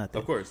course, and it's nothing.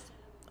 Of course.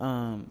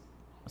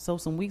 So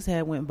some weeks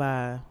had went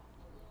by,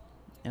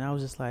 and I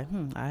was just like,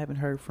 I haven't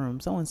heard from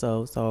so and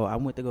so. So I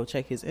went to go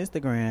check his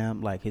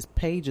Instagram. Like his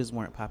pages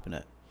weren't popping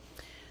up.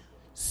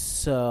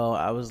 So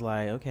I was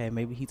like, okay,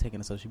 maybe he taking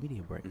a social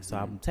media break. So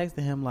I'm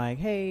texting him like,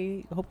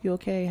 hey, hope you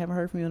okay. Haven't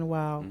heard from you in a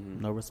while.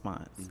 No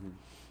response.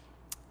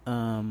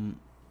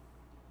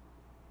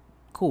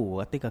 Cool.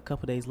 I think a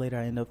couple days later,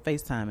 I ended up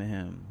FaceTiming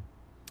him.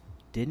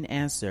 Didn't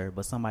answer,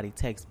 but somebody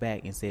texted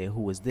back and said,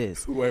 "Who is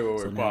this?" Wait.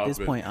 So now Pause, at this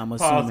bitch. point, I'm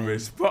Pause, assuming.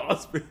 bitch.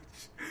 Pause, bitch.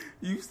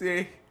 You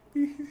said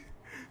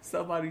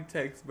somebody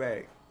texts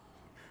back.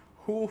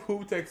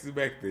 Who texts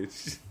back,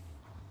 bitch?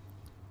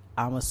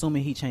 I'm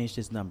assuming he changed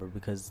his number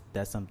because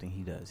that's something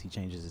he does. He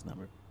changes his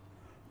number.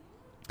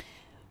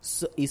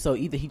 So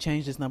either he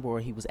changed his number or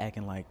he was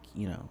acting like,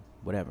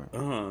 whatever.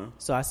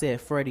 So I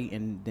said Freddie,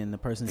 and then the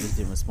person just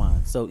didn't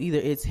respond. So either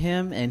it's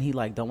him and he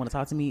like don't want to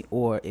talk to me,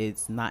 or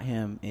it's not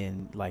him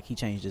and like he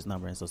changed his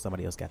number and so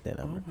somebody else got that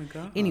number. Oh my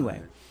God.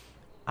 Anyway,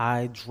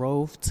 I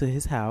drove to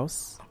his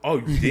house. Oh,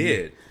 you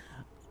did?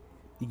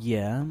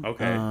 Yeah.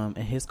 Okay. And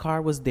his car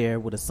was there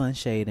with a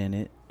sunshade in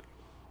it.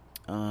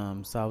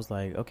 So I was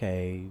like,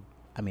 okay.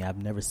 I mean,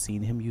 I've never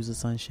seen him use a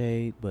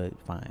sunshade, but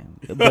fine.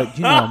 But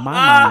in my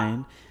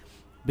mind,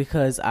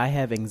 because I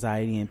have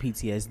anxiety and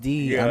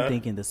PTSD, I'm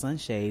thinking the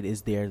sunshade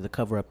is there to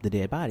cover up the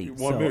dead body.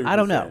 So I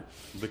don't know.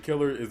 The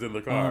killer is in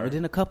the car. But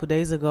then a couple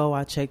days ago,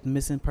 I checked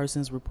missing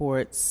persons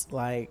reports.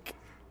 Like,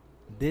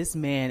 this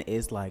man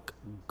is like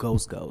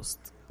ghost.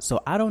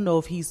 So I don't know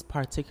if he's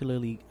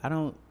particularly. I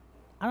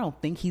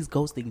don't think he's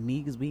ghosting me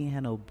because we ain't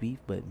had no beef,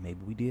 but maybe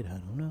we did. I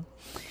don't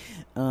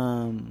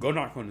know. Go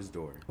knock on his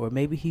door. Or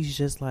maybe he's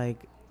just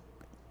like,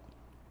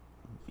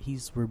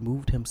 he's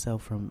removed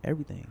himself from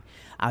everything.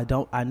 I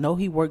know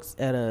he works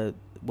at I'm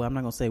not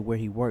going to say where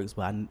he works,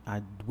 but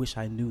I wish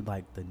I knew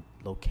like the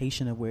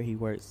location of where he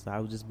works. So I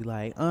would just be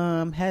like,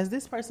 has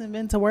this person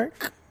been to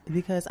work?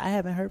 Because I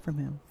haven't heard from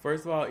him.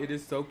 First of all, it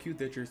is so cute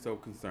that you're so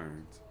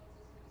concerned.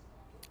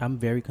 I'm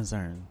very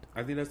concerned.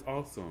 I think that's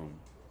awesome.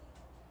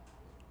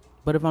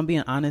 But if I'm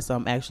being honest,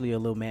 I'm actually a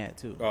little mad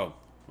too. Oh,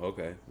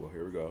 okay. Well,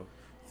 here we go.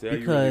 See how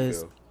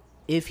Because you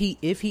really feel.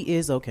 if he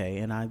is okay,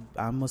 and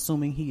I'm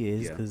assuming he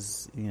is,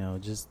 because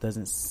it just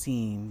doesn't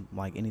seem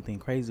like anything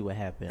crazy would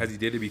happen. Has he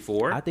did it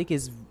before? I think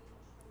it's,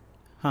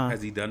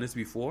 Has he done this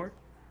before?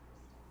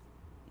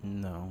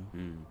 No,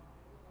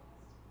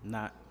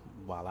 not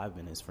while I've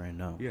been his friend.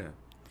 No. Yeah.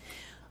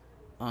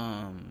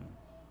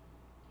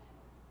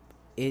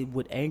 It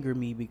would anger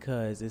me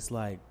because it's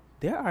like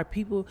there are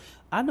people.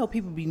 I know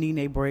people be needing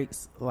their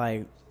breaks.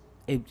 Like,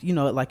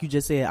 like you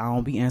just said, I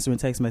don't be answering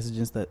text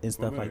messages and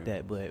stuff like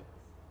that. But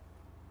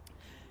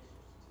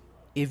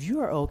if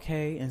you are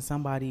okay and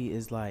somebody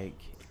is like,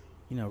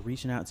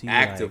 reaching out to you,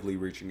 Actively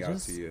reaching out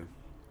to you,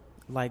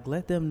 like,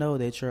 let them know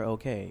that you're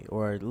okay.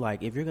 Or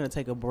like, if you're gonna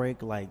take a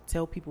break, like,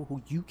 tell people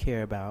who you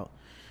care about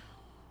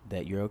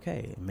that you're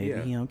okay.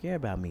 Maybe he don't care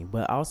about me,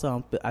 but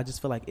also I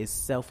just feel like it's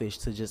selfish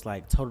to just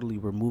like totally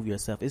remove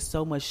yourself. It's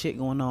so much shit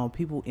going on.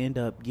 People end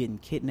up getting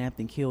kidnapped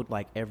and killed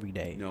like every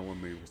day. No,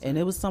 100%. And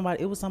it was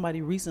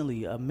somebody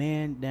recently, a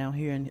man down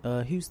here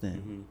in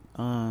Houston.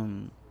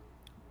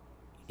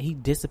 He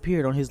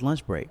disappeared on his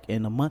lunch break,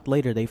 and a month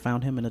later they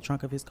found him in the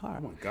trunk of his car.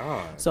 Oh my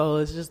God. So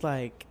it's just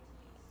like,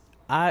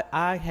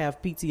 I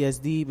have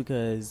PTSD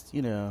because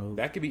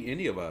that could be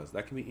any of us.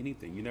 That could be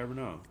anything. You never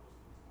know.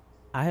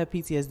 I have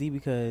PTSD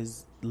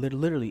because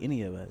literally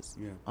any of us.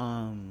 Yeah.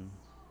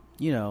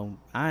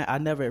 I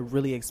never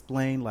really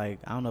explained, like,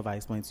 I don't know if I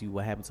explained to you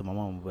what happened to my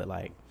mom, but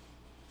like,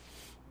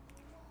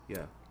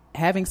 yeah,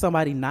 having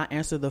somebody not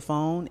answer the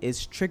phone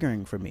is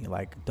triggering for me.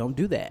 Like, don't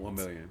do that. 1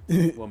 million. 1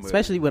 million.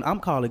 Especially when I'm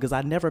calling, because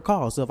I never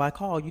call. So if I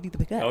call, you need to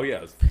pick up. Oh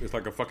yeah, it's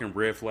like a fucking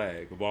red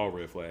flag of all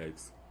red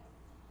flags.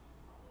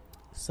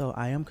 So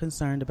I am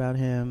concerned about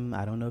him.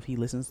 I don't know if he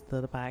listens to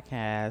the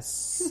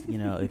podcast.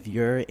 If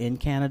you're in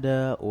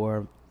Canada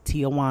or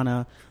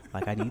Tijuana,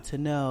 like, I need to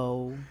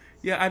know.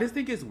 Yeah, I just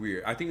think it's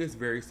weird. I think it's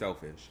very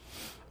selfish.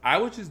 I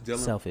was just dealing.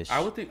 Selfish.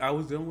 I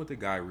was dealing with a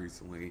guy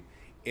recently,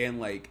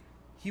 and like,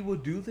 he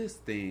would do this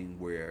thing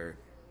where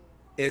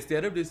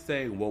instead of just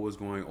saying what was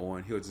going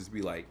on, he'll just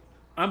be like,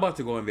 "I'm about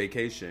to go on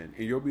vacation,"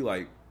 and you'll be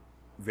like,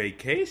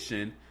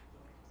 "Vacation?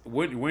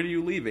 When are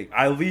you leaving?"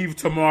 "I leave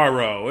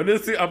tomorrow." And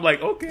I'm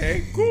like,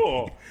 okay,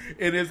 cool.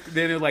 And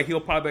then it's like, he'll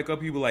pop back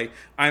up. He'll be like,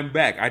 "I'm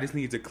back. I just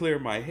need to clear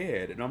my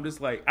head." And I'm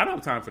just like, I don't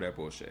have time for that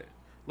bullshit.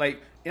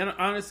 Like, and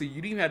honestly, you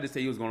didn't even have to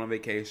say he was going on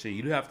vacation.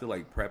 You didn't have to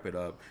like prep it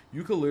up.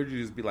 You could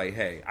literally just be like,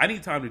 "Hey, I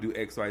need time to do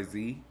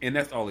XYZ," and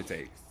that's all it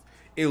takes.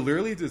 It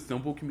literally is a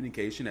simple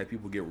communication that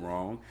people get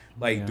wrong.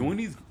 Like, doing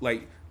these,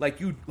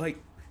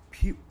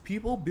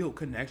 people build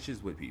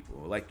connections with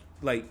people.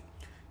 Like.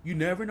 You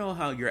never know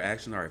how your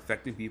actions are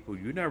affecting people.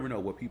 You never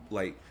know what people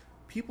like.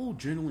 People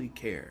generally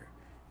care.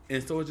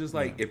 And so it's just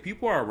like, if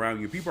people are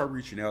around you, people are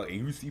reaching out, and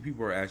you see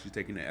people are actually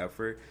taking the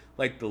effort,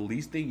 like, the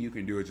least thing you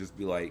can do is just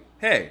be like,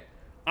 "Hey,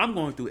 I'm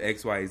going through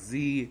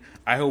XYZ.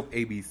 I hope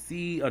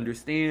ABC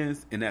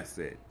understands," and that's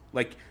it.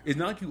 Like, it's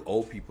not like you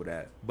owe people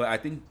that, but I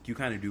think you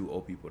kind of do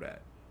owe people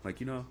that. Like,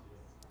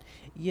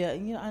 Yeah,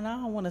 and I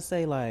don't want to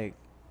say, like,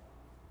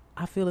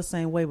 I feel the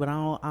same way, but I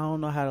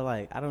don't know how to,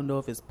 like, I don't know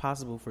if it's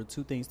possible for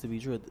two things to be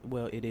true.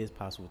 Well, it is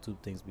possible for two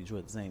things to be true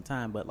at the same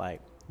time, but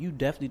like, you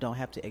definitely don't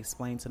have to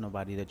explain to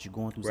nobody that you're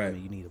going through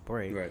something, you need a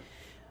break. Right.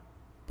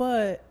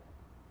 But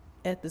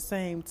at the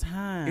same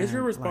time, It's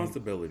your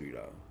responsibility,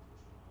 though.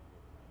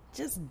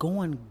 Just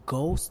going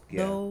ghost,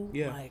 though.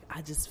 Yeah. Like,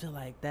 I just feel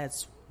like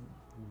that's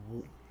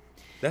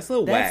a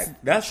little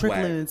whack. That's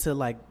trickling whack. into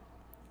like,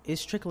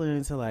 it's trickling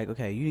into like,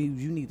 okay, you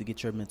need to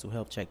get your mental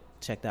health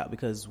checked out,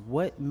 because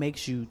what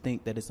makes you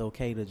think that it's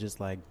okay to just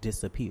like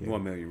disappear?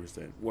 1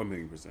 million%. 1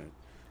 million%.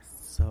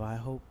 So I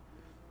hope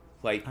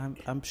Like,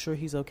 I'm sure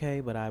he's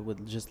okay, but I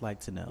would just like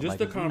to know. Just like,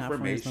 the if we're not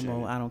friends no confirmation.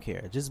 more, I don't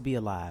care. Just be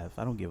alive.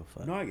 I don't give a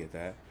fuck. no, I get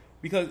that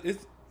because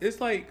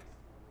it's like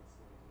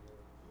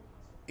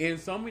in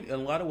a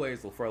lot of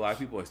ways for a lot of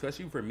people,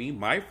 especially for me,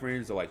 my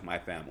friends are like my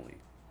family.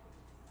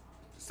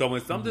 So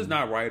when something's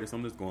not right or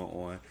something's going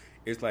on,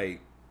 it's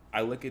like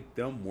I look at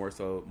them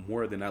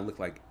more than I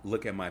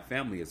look at my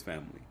family as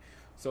family.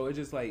 So it's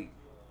just like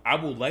I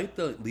would like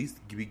to at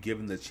least be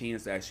given the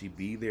chance to actually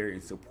be there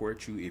and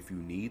support you if you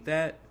need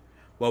that.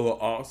 But would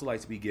also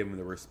like to be given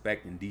the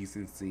respect and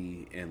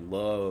decency and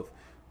love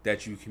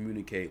that you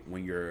communicate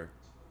when you're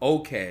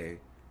okay,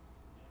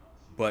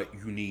 but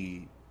you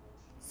need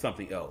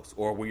something else.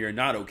 Or when you're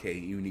not okay,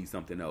 you need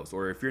something else.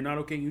 Or if you're not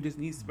okay, you just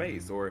need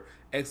space or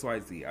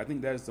XYZ. I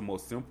think that is the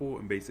most simple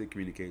and basic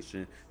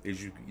communication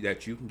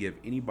that you can give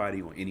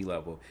anybody on any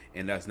level.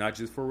 And that's not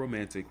just for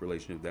romantic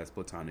relationship, that's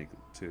platonic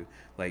too.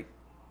 Like,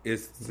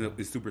 it's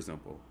super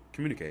simple.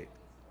 Communicate.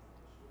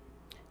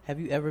 Have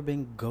you ever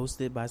been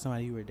ghosted by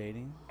somebody you were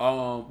dating?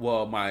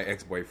 Well, my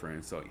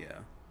ex-boyfriend, so yeah.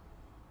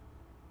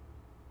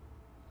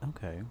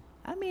 Okay.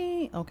 I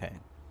mean, okay.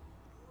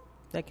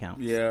 That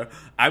counts. Yeah.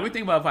 I've been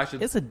thinking about if I should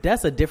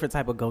That's a different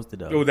type of ghosted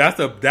though. Oh, that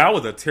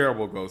was a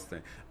terrible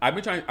ghosting. I've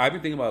been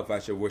thinking about if I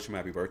should wish him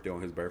happy birthday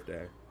on his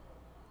birthday.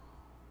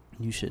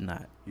 You should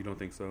not. You don't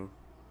think so?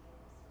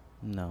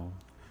 No.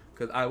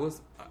 Cuz I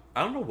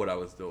don't know what I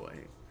was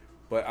doing.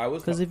 But I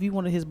was Because if you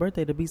wanted his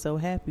birthday to be so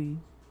happy,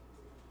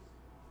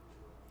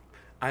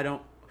 I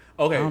don't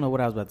Okay. I don't know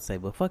what I was about to say,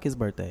 but fuck his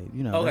birthday.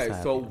 You know. Okay, that's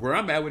how so I feel. where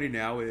I'm at with it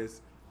now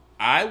is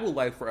I would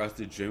like for us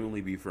to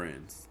genuinely be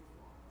friends.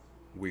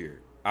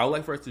 Weird. I would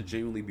like for us to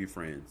genuinely be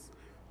friends.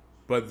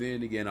 But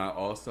then again,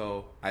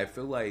 I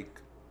feel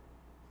like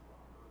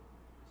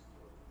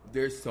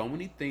there's so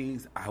many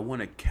things I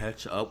want to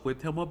catch up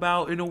with him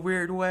about in a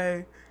weird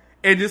way.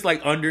 And just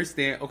like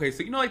understand. Okay,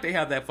 so you know like they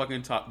have that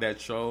fucking that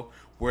show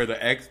where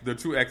the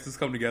two exes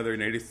come together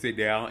and they just sit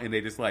down and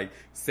they just like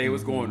say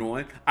what's going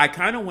on. I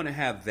kind of want to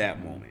have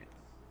that moment.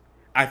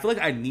 I feel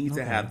like I need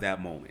to have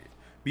that moment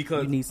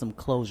because You need some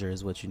closure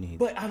is what you need.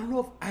 But I don't know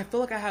if I feel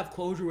like I have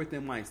closure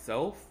within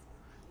myself.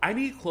 I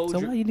need closure.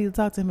 So why you need to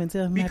talk to him and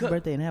tell him happy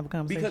birthday and have a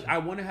conversation? Because I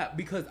want to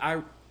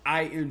have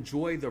I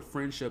enjoy the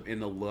friendship and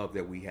the love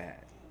that we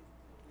had.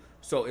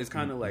 So it's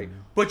kind of like,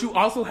 but you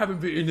also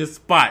haven't been in this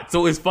spot.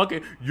 So it's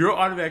fucking, you're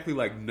automatically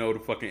like, no to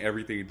fucking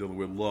everything dealing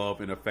with love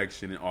and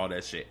affection and all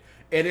that shit.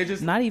 And it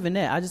just, not even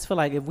that. I just feel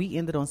like if we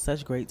ended on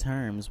such great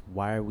terms,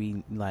 why are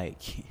we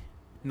like?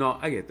 No,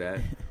 I get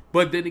that.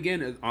 But then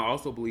again, I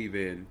also believe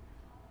in,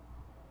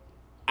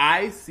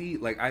 I see,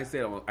 like I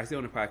say on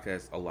the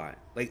podcast a lot,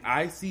 like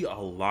I see a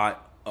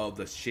lot of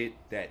the shit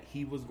that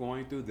he was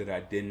going through that I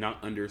did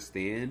not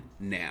understand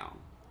now.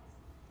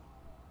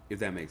 If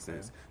that makes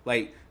sense.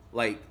 Like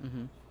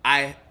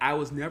I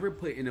was never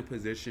put in a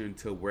position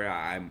to where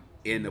I'm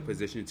in a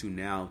position to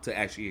now to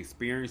actually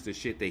experience the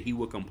shit that he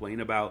would complain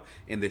about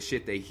and the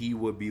shit that he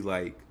would be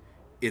like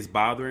is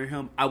bothering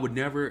him. I would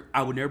never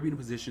be in a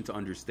position to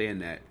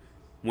understand that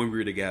when we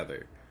were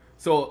together.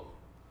 So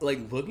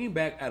like looking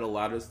back at a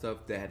lot of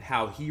stuff that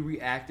how he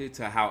reacted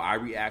to how I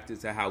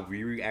reacted to how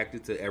we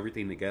reacted to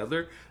everything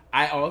together,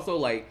 I also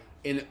like,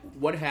 and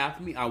what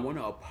happened to me, I want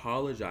to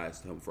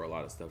apologize to him for a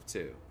lot of stuff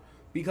too.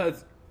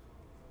 Because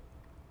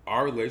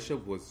our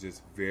relationship was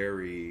just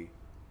very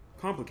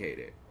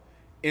complicated.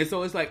 And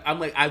so it's like,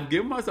 I'm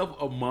giving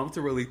myself a month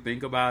to really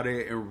think about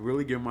it and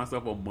really give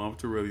myself a month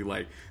to really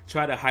like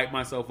try to hype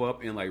myself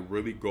up and like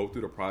really go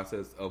through the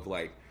process of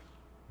like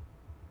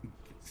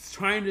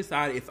trying to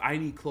decide if I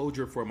need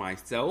closure for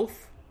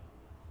myself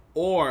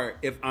or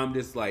if I'm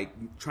just like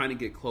trying to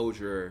get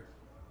closure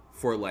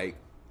for like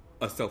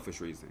a selfish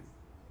reason,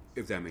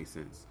 if that makes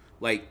sense.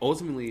 Like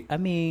ultimately, I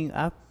mean,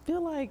 I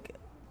feel like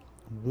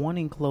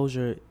wanting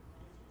closure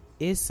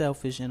is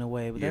selfish in a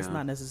way, but that's Yeah.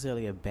 not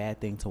necessarily a bad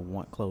thing to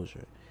want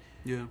closure.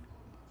 yeah,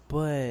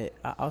 But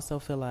I also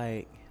feel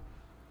like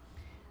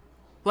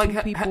like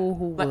two people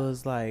who like,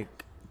 was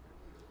like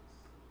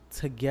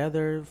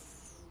together,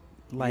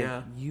 like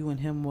Yeah. you and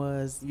him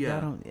was,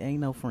 Yeah. y'all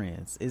ain't no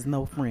friends. It's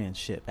no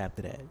friendship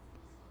after that.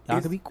 Y'all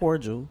It's- can be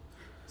cordial.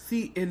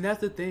 see, and that's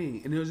the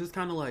thing. And it was just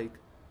kind of like,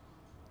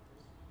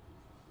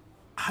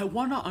 I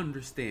want to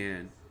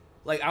understand.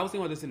 Like, I was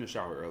thinking about this in the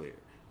shower earlier.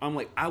 I'm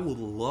like, I would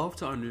love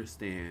to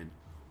understand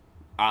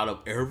out of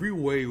every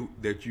way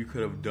that you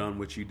could have done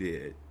what you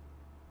did,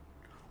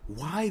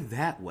 why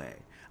that way?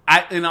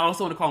 I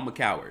also want to call him a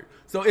coward.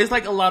 So it's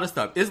like a lot of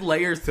stuff. It's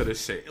layers to the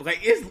shit. Like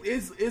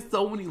it's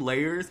so many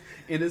layers,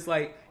 and it's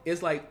like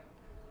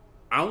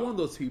I'm one of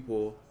those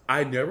people.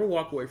 I never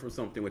walk away from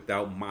something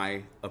without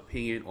my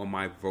opinion or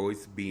my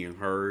voice being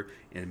heard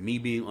and me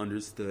being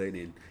understood.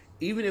 And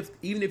even if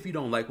you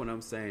don't like what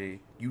I'm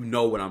saying, you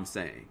know what I'm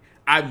saying.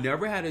 I've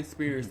never had an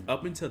experience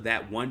up until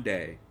that one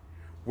day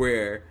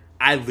where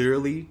I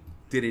literally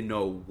didn't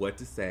know what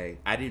to say.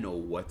 I didn't know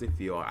what to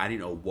feel. I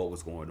didn't know what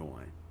was going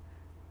on.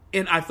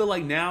 And I feel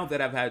like now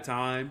that I've had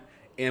time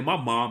And my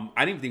mom,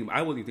 I wasn't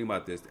even thinking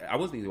about this. I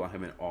wasn't thinking about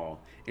him at all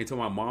until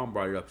my mom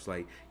brought it up. She's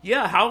like,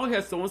 yeah, how long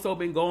has so-and-so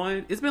been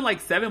going? It's been like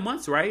 7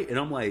 months, right? And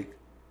I'm like,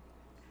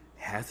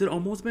 has it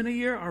almost been a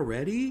year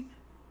already?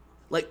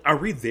 Like, are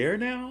we there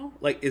now?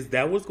 Like, is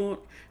that what's going?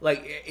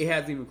 Like, it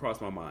hasn't even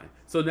crossed my mind.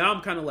 So now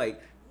I'm kind of like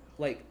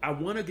I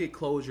want to get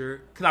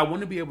closure because I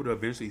want to be able to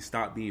eventually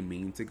stop being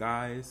mean to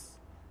guys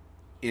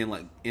and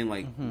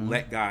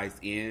let guys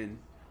in.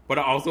 But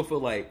I also feel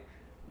like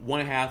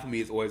one half of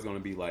me is always going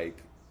to be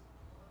like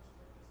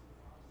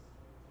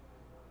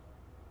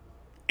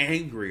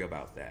angry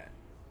about that.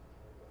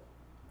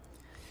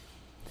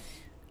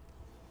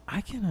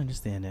 I can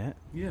understand that.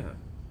 Yeah.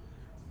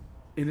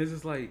 And it's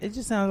just like, It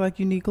just sounds like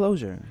you need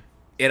closure.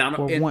 and I don't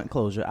Or and, want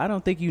closure. I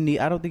don't think you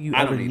I ever don't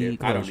need need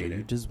it. I don't closure. need You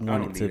it. just I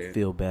want don't it need to it.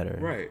 feel better.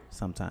 Right.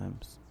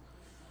 Sometimes.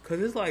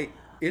 because it's like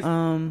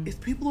it's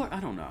people are, I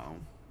don't know.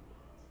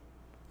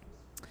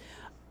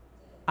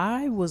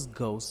 I was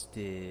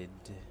ghosted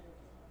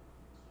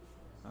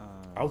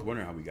I was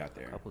wondering how we got a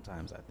there. couple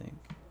times, I think.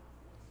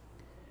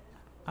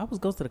 I was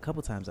ghosted a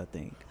couple times, I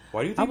think.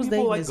 Why do you I think was people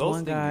dating like this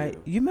one ghosting guy.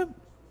 you? You remember?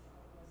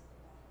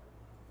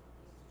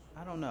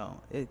 I don't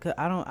know. I don't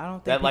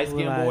think That people light-skinned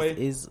realize boy?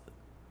 is.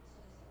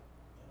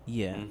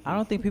 Yeah, Mm-hmm. I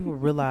don't think people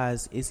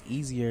realize it's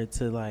easier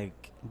to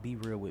like be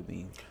real with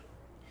me.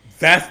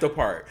 That's the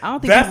part. I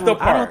don't think That's people, the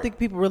part. I don't think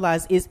people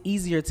realize it's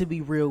easier to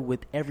be real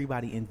with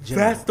everybody in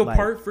general. That's the Like,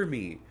 part for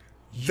me.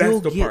 That's You'll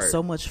the get part.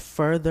 so much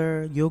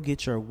further. You'll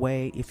get your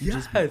way if you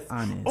just be Yes.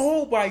 honest.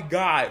 Oh my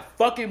God.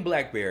 Fucking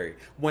BlackBerry.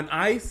 When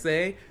I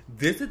say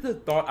this is the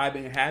thought I've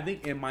been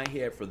having in my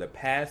head for the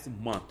past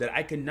month that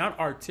I cannot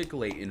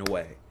articulate in a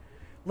way.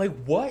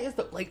 Like, what is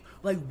the like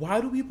why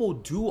do people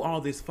do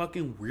all this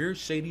fucking weird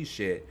shady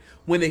shit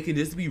when they can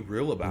just be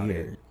real about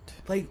Weird.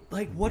 it?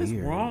 Like what is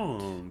Weird.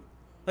 wrong?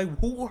 Like,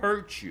 who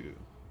hurt you?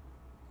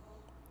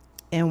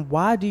 And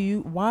why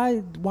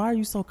are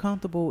you so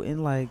comfortable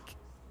in like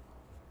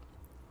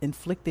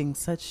inflicting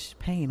such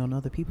pain on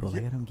other people?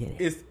 Like, I don't get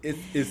it.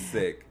 It's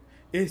sick.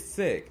 It's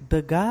sick.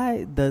 The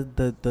guy,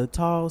 the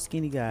tall,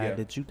 skinny guy Yeah.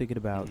 that you thinking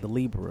about, the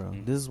Libra.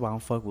 This is why I don't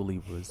fuck with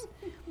Libras.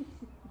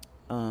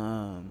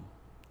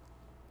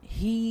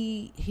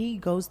 He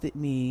ghosted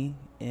me,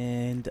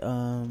 and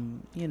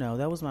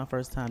that was my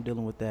first time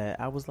dealing with that.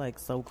 I was like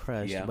so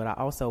crushed, Yeah. but I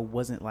also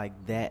wasn't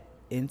like that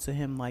into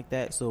him like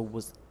that, so it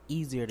was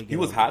easier to get. He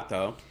was over. hot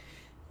though.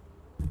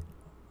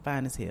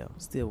 Fine as hell,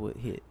 still would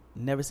hit.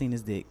 Never seen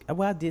his dick.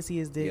 Well, I did see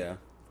his dick. Yeah.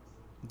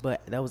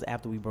 But that was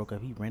after we broke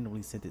up. He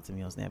randomly sent it to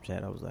me on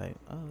Snapchat. I was like,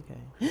 oh,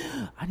 okay.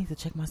 I need to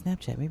check my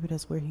Snapchat. Maybe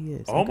that's where he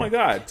is. Oh Okay. my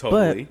God,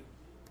 totally.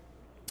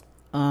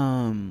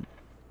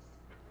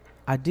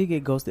 I did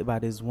get ghosted by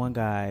this one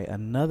guy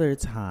another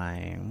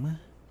time.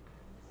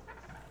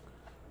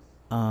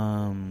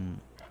 And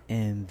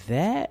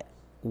that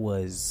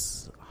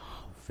was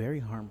very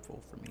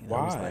harmful for me. That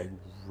was Why? like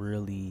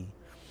really,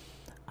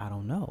 I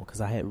don't know,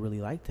 because I had really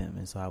liked him.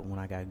 And so when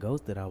I got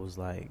ghosted, I was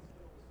like,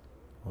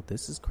 well,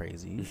 this is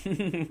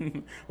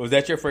crazy. Was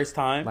that your first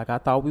time? Like, I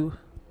thought we...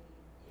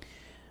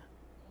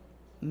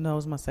 No, it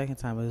was my second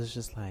time. It was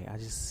just like,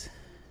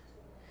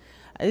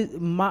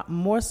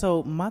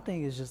 my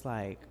thing is just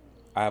like,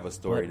 I have a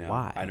story but now.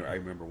 why? I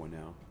remember one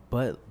now.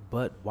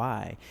 but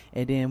why?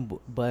 And then,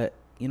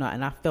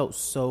 and I felt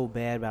so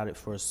bad about it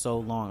for so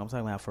long. I'm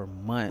talking about for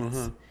months.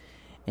 Mm-hmm.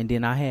 And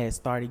then I had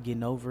started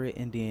getting over it,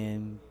 and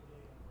then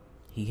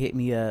he hit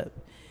me up,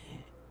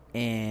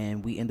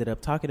 and we ended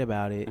up talking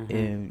about it. Mm-hmm.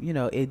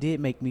 And, it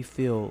did make me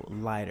feel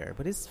lighter.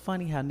 But it's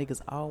funny how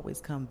niggas always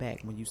come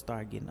back when you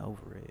start getting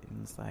over it.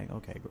 And it's like,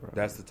 okay, girl.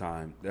 That's the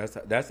time.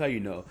 That's how you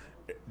know.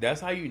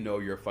 That's how you know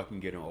you're fucking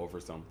getting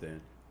over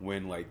something.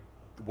 When like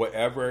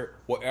whatever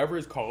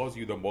has caused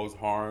you the most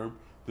harm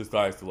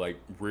decides to like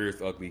rear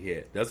its ugly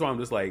head. That's why I'm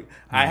just like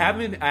I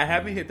haven't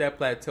hit that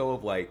plateau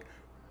of like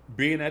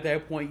being at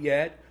that point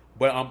yet.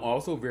 But I'm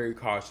also very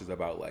cautious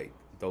about like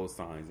those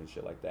signs and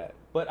shit like that.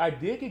 But I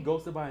did get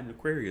ghosted by an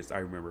Aquarius. I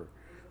remember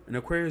an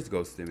Aquarius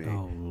ghosted me,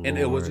 Oh, and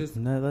it was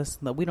Lord.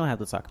 just. No, we don't have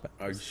to talk about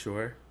Are you this.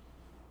 sure?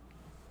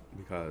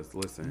 Because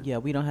listen, Yeah,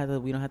 we don't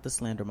have to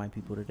slander my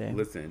people today.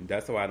 listen.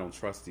 That's why I don't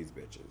trust these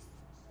bitches.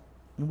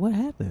 What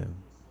happened?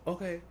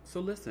 Okay, so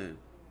listen.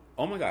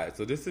 Oh my God.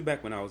 So this is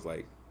back when I was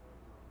like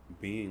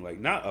being like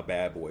not a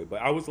bad boy,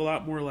 but I was a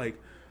lot more like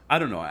I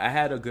don't know. I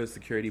had a good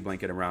security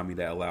blanket around me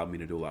that allowed me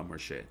to do a lot more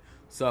shit.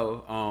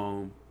 So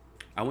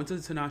I went to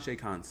the Tinashe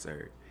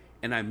concert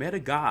and I met a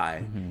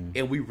guy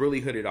and we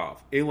really hit it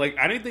off. And like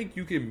I didn't think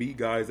you can meet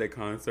guys at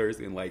concerts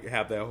and like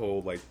have that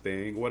whole like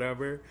thing,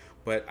 whatever.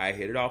 But I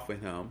hit it off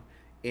with him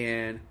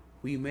and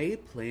we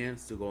made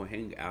plans to go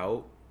hang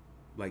out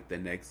like the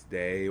next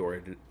day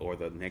or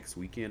the next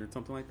weekend or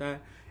something like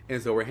that.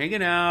 And so we're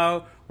hanging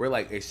out, we're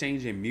like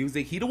exchanging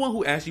music. He the one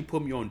who actually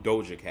put me on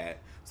Doja Cat.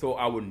 So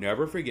I would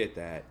never forget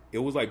that. It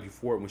was like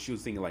before when she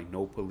was singing like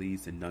No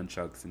Police and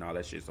Nunchucks and all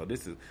that shit. So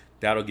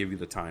that'll give you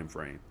the time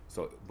frame.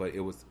 So but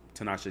it was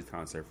Tinashe's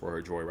concert for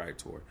her Joyride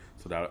tour.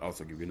 So that'll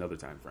also give you another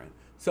time frame.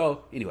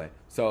 So anyway,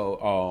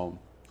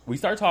 we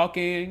start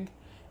talking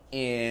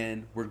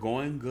and we're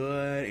going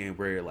good, and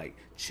we're like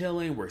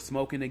chilling, we're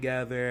smoking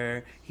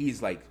together.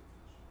 He's like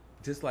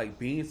just like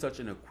being such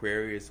an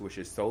Aquarius, which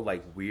is so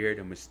like weird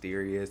and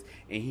mysterious.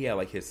 And he had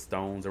like his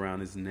stones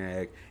around his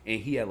neck, and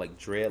he had like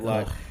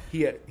dreadlocks.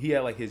 He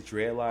had like his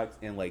dreadlocks,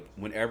 and like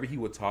whenever he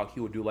would talk, he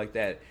would do like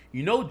that.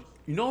 You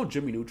know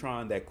Jimmy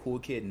Neutron, that cool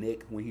kid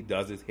Nick, when he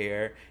does his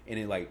hair and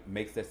it like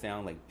makes that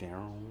sound like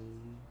down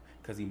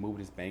because he moved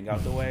his bang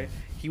out the way.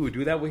 He would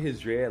do that with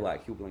his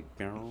dreadlock. He would be like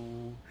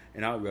down,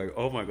 and I would be like,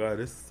 oh my god,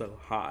 this is so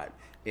hot.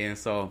 And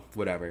so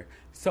whatever.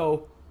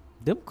 So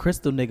them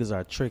crystal niggas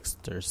are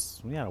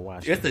tricksters. We gotta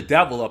watch. It's the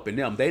devil up in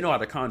them. They know how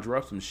to conjure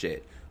up some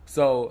shit.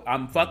 So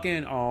I'm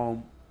fucking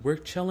we're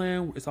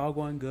chilling, it's all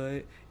going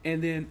good.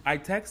 And then I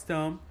text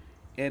them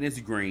and it's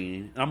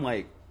green. I'm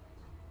like,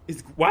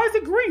 why is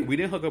it green? We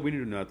didn't hook up, we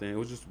didn't do nothing. It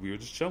was just, we were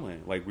just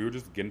chilling. Like, we were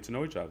just getting to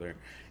know each other.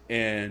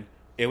 And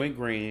it went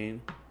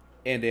green.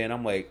 And then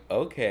I'm like,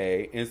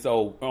 okay. And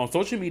so on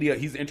social media,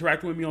 he's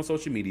interacting with me on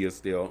social media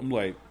still. I'm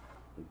like,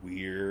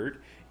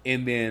 weird.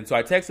 And then, so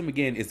I text him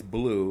again, it's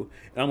blue.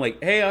 And I'm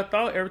like, hey, I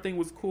thought everything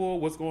was cool.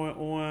 What's going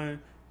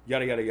on?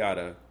 Yada, yada,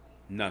 yada.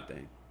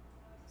 Nothing.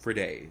 For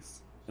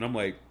days. And I'm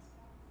like,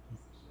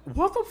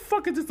 what the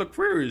fuck is this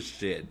Aquarius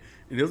shit?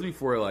 And this was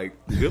before, like,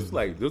 this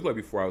was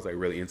before I was, like,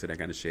 really into that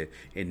kind of shit.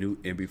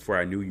 And before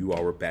I knew you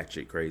all were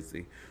batshit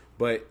crazy.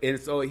 But, and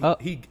so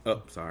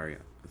sorry.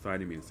 I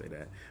didn't mean to say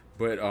that.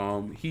 But,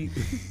 and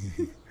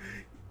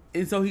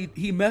so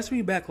he messaged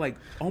me back, like,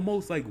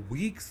 almost, like,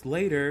 weeks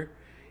later.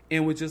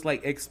 And was just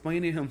like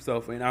explaining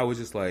himself, and I was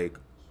just like,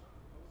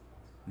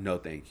 "No,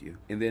 thank you."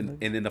 And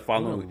then the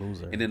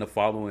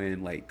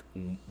following like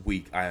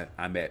week,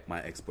 I met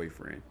my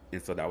ex-boyfriend,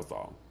 and so that was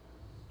all.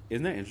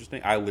 Isn't that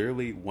interesting? I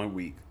literally 1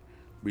 week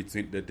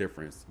between the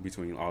difference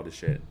between all the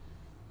shit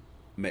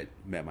met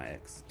my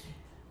ex.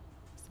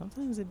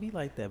 Sometimes it be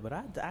like that, but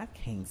I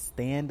can't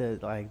stand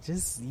it. Like,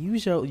 just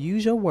use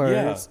your words.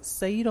 Yeah.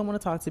 Say you don't want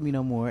to talk to me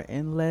no more,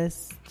 and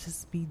let's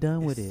just be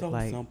done with it. So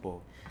like,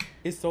 simple.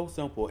 It's so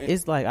simple.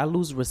 It's like I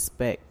lose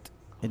respect,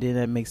 and then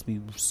that makes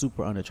me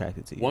super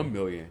unattracted to you. 1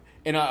 million.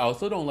 And I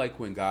also don't like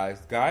when guys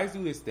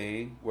do this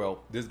thing.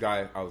 Well, this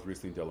guy I was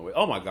recently dealing with.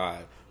 Oh my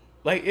god,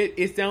 like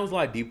it sounds a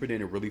lot deeper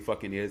than it really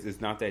fucking is.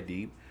 It's not that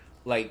deep.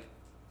 Like,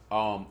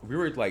 we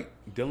were like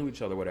dealing with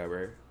each other,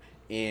 whatever,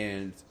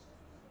 and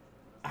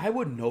I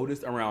would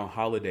notice around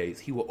holidays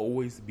he would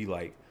always be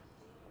like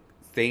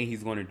saying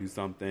he's going to do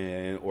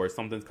something or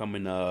something's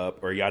coming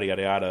up or yada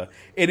yada yada.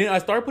 And then I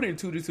started putting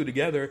two to two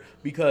together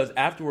because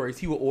afterwards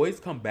he would always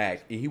come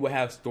back and he would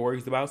have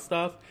stories about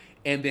stuff,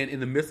 and then in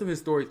the midst of his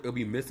stories it'll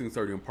be missing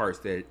certain parts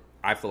that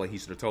I feel like he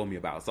should have told me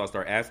about. So I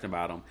start asking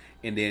about them,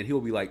 and then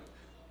he'll be like,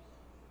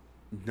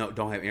 no,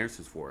 don't have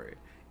answers for it.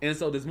 And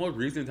so this most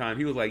recent time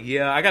he was like,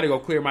 yeah, I gotta go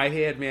clear my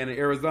head, man, in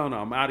Arizona.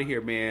 I'm out of here,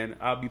 man.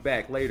 I'll be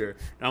back later.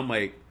 And I'm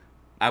like,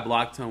 I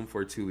blocked him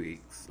for 2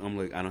 weeks. I'm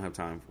like, I don't have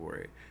time for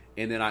it.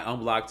 And then I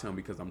unblocked him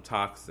because I'm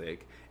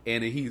toxic.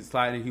 And then he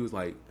was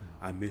like,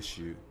 I miss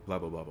you, blah,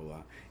 blah, blah, blah,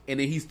 blah. And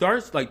then he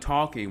starts, like,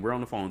 talking. We're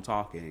on the phone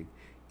talking.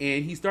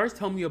 And he starts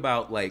telling me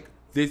about, like,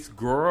 this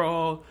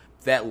girl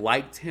that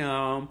liked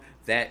him,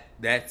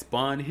 that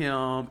spun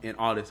him, and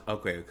all this.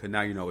 Okay, because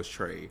now you know it's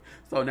Trey.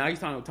 So now he's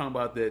talking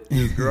about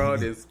this girl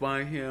that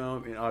spun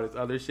him and all this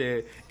other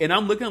shit. And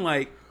I'm looking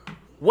like,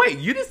 wait,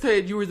 you just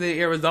said you was in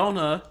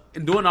Arizona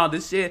and doing all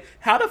this shit.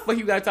 How the fuck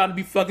you got time to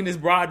be fucking this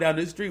broad down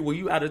the street when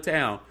you out of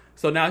town?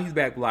 So now he's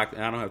back blocked,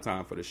 and I don't have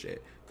time for the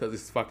shit because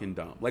it's fucking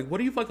dumb. Like,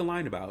 what are you fucking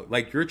lying about?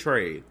 Like, you're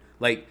Trade.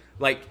 Like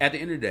at the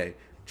end of the day,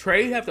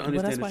 Trade have to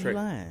understand that's the why Trade.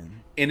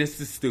 Lying. And it's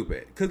just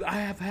stupid because I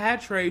have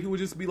had Trade who would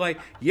just be like,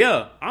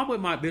 yeah, I'm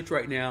with my bitch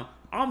right now.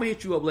 I'm gonna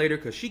hit you up later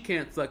because she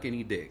can't suck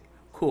any dick.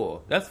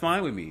 Cool, that's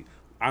fine with me.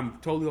 I'm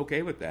totally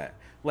okay with that.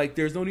 Like,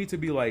 there's no need to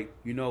be like,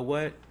 you know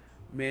what,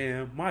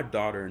 man, my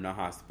daughter in the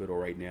hospital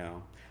right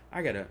now.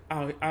 I'll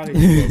hit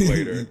you up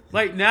later.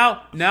 Like,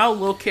 now,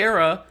 Lil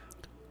Kara,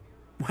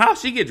 how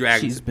she get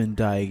dragged? She's been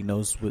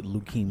diagnosed with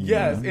leukemia.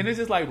 Yes, and it's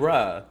just like,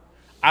 bruh,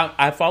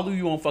 I follow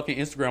you on fucking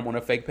Instagram on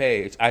a fake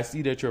page. I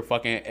see that you're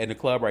fucking in the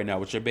club right now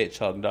with your bitch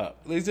hugged up.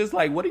 It's just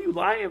like, what are you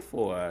lying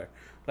for?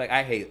 Like,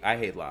 I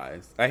hate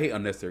lies. I hate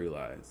unnecessary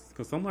lies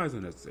because some lies are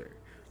necessary.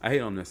 I hate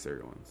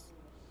unnecessary ones.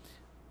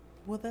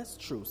 Well, that's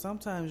true.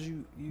 Sometimes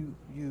you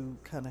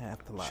kind of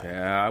have to lie.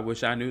 Yeah, I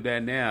wish I knew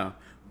that now,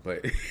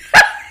 but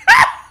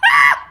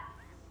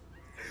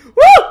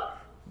woo,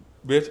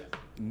 bitch,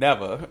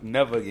 never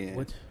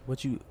again.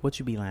 What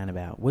you be lying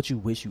about? What you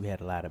wish you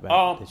had lied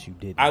about that you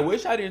didn't? I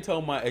wish I didn't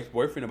tell my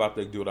ex-boyfriend about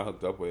the dude I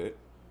hooked up with.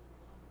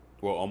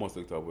 Well, almost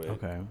hooked up with.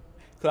 Okay.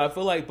 Cause I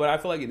feel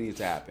like it needs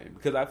to happen.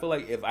 Because I feel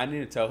like if I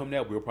didn't tell him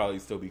that, we'll probably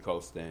still be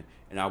coasting,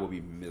 and I would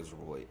be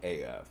miserable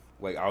AF.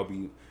 Like, I'll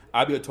be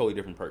a totally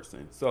different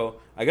person. So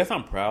I guess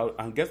I'm proud.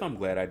 I guess I'm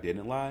glad I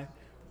didn't lie.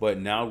 But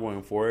now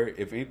going forward,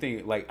 if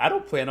anything, like, I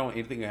don't plan on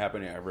anything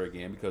happening ever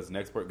again because the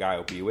next guy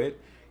I'll be with,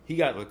 he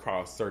got to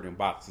cross certain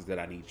boxes that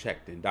I need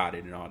checked and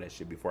dotted and all that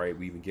shit before I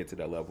even get to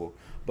that level.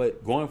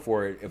 But going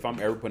forward, if I'm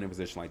ever put in a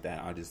position like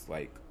that, I'll just,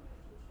 like,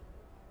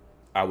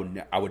 I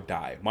would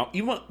die.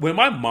 Even when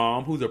my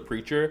mom, who's a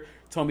preacher,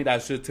 told me that I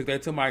should took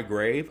that to my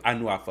grave, I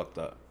knew I fucked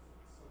up.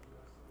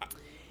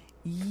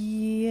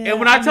 Yeah. And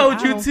when I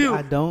told you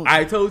don't.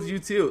 I told you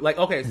too. Like,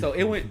 okay, so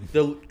it went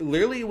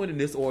literally it went in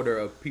this order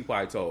of people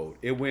I told.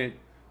 It went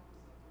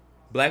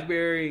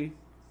BlackBerry,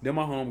 then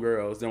my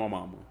homegirls, then my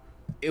mama.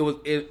 It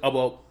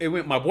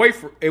went my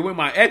boyfriend. It went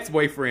my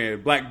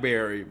ex-boyfriend,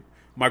 BlackBerry,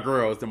 my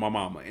girls, then my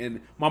mama.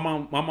 And my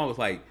mom was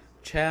like,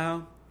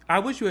 "Child, I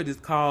wish you had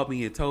just called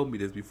me and told me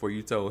this before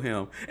you told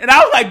him." And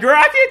I was like, "Girl,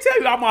 I can't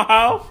tell you I'm a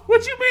hoe.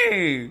 What you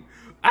mean?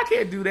 I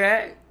can't do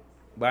that."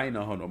 But I ain't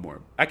no hoe no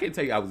more. I can't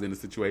tell you I was in a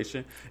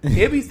situation.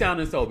 It be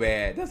sounding so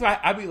bad. That's why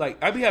I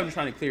be having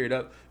trying to clear it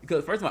up.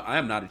 Because first of all, I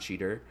am not a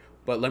cheater.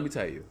 But let me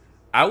tell you,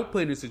 I would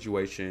put in a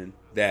situation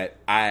that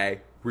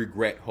I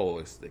regret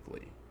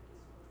holistically.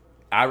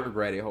 I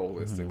regret it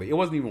holistically. It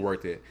wasn't even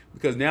worth it.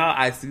 Because now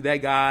I see that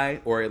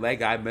guy or that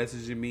guy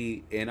messaging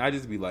me and I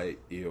just be like,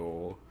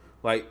 ew.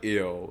 Like,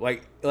 ew.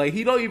 Like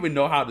he don't even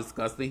know how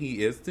disgusting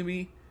he is to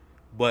me.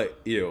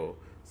 But ew.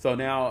 So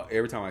now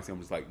every time I see him,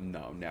 I'm just like,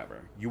 no,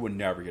 never. You would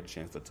never get a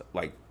chance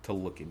to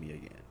look at me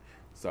again.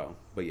 So,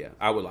 but yeah,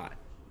 I would lie.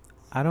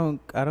 I don't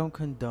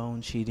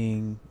condone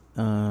cheating.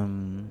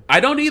 I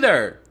don't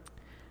either.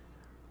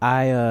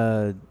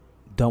 I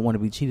don't want to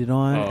be cheated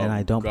on, and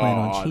I don't plan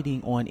on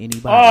cheating on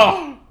anybody.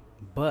 Oh!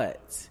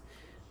 But,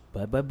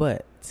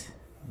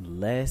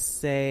 let's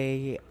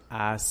say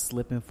I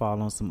slip and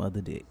fall on some other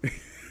dick.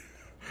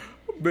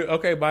 But,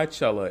 okay, bye,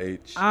 Chella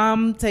H.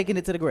 I'm taking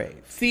it to the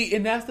grave. See,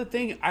 and that's the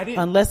thing.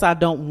 Unless I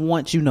don't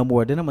want you no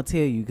more, then I'm gonna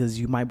tell you because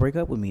you might break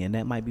up with me, and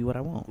that might be what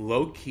I want.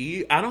 Low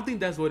key, I don't think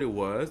that's what it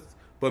was,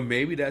 but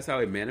maybe that's how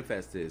it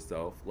manifested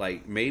itself.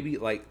 Like maybe,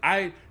 like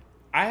I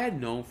had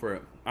known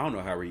for I don't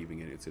know how we're even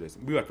getting into this.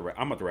 I'm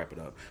about to wrap it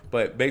up,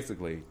 but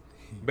basically,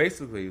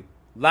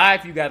 lie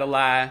if you gotta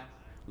lie.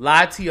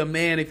 Lie to your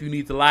man if you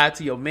need to lie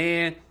to your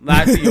man.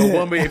 Lie to your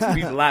woman if you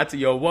need to lie to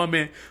your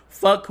woman.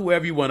 Fuck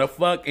whoever you want to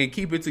fuck and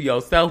keep it to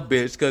yourself,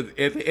 bitch. Because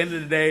at the end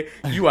of the day,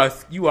 you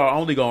are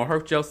only going to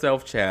hurt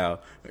yourself, child.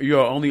 You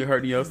are only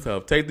hurting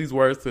yourself. Take these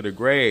words to the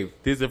grave.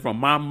 This is from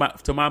my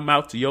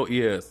mouth to your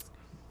ears.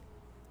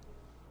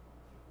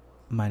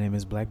 My name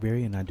is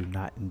BlackBerry, and I do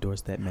not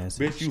endorse that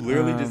message. Bitch, you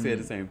literally just said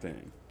the same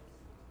thing.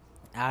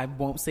 I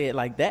won't say it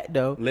like that,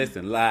 though.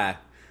 Listen, lie.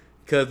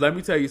 Because let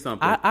me tell you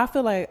something. I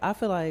feel like I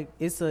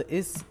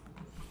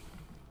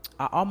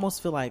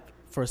almost feel like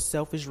for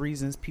selfish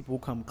reasons, people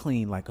come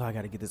clean. Like, oh, I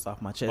got to get this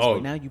off my chest. Oh.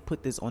 But now you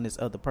put this on this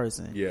other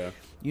person. Yeah.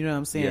 You know what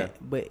I'm saying? Yeah.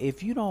 But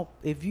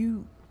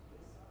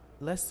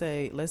let's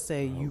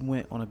say you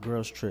went on a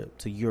girl's trip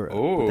to Europe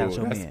without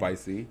your that's man.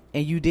 spicy.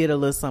 And you did a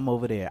little something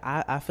over there.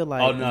 I feel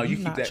like Oh, no, if you you're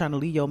keep not that- trying to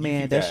leave your you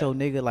man. keep That's that. your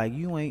nigga. Like,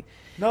 you ain't.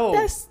 No.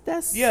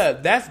 That's Yeah,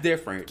 that's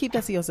different. Keep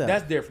that to yourself.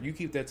 That's different. You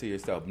keep that to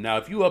yourself. Now,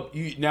 if you up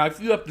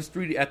the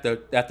street at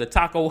the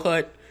taco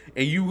hut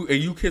and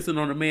you kissing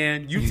on a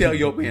man, you tell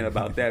your man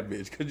about that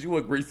bitch because you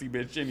a greasy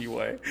bitch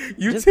anyway.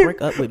 You just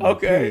break up with me.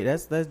 Okay. Period.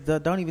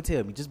 That's don't even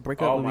tell me. Just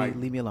break up with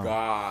me. Leave me alone.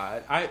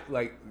 God,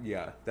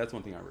 that's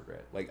one thing I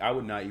regret. Like, I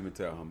would not even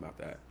tell him about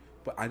that.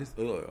 But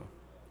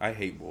I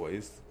hate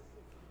boys.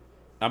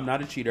 I'm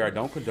not a cheater. I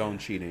don't condone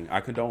cheating. I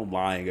condone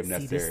lying if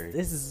necessary.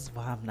 This is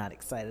why I'm not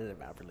excited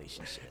about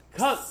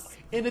relationships.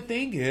 And the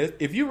thing is,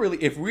 if we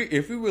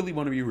really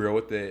want to be real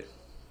with it,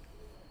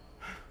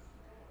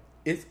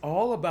 it's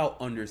all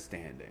about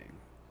understanding.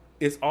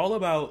 It's all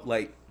about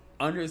like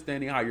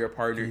understanding how your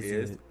partner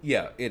is.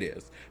 Yeah, it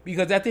is.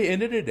 Because at the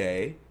end of the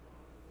day,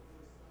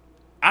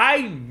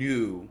 I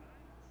knew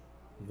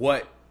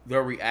what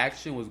the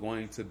reaction was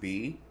going to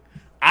be.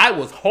 I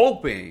was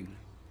hoping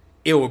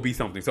it would be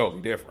something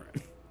totally different.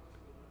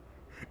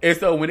 And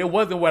so when it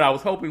wasn't what I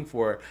was hoping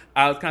for,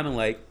 I was kind of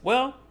like,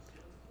 well,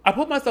 I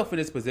put myself in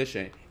this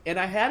position. And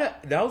I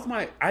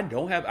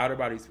don't have outer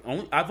body.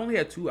 I've only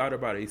had 2 outer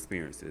body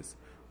experiences.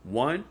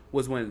 One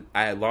was when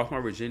I had lost my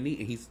virginity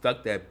and he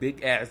stuck that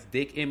big ass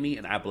dick in me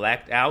and I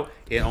blacked out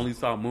and only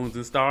saw moons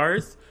and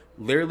stars.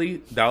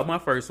 Literally, that was my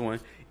first one.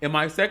 And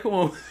my second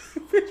one,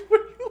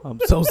 I'm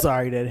so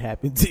sorry that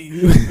happened to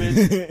you.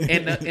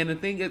 and the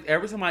thing is,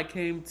 every time I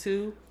came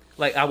to,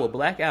 like, I would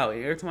black out,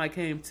 and every time I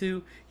came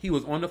to, he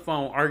was on the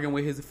phone arguing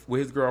with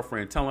his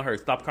girlfriend, telling her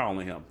stop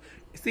calling him.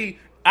 See,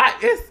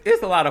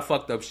 it's a lot of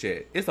fucked up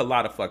shit. It's a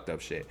lot of fucked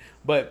up shit.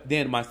 But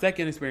then my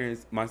second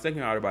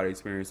outer body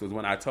experience was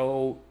when I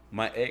told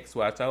my ex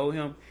what I told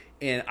him,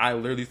 and I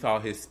literally saw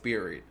his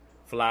spirit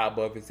fly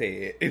above his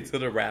head into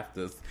the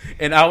rafters,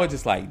 and I was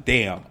just like,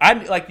 damn.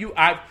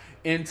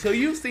 Until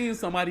you've seen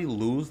somebody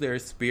lose their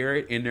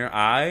spirit in their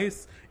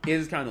eyes,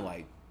 it's kind of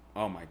like,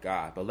 oh my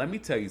God. But let me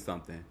tell you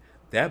something.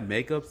 That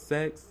makeup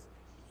sex,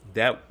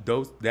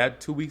 that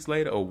 2 weeks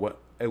later, or what,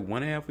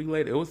 1.5 weeks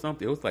later, it was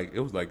something. It was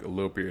like a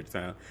little period of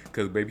time.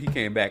 Because baby, he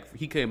came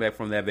back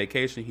from that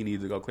vacation. He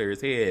needed to go clear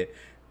his head.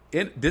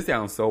 This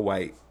sounds so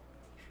white.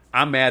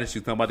 I'm mad at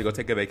you. So I'm about to go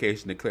take a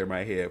vacation to clear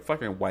my head.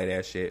 Fucking white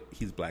ass shit.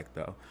 He's black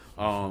though.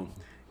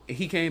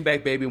 he came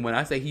back, baby. When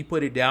I say he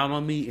put it down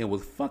on me and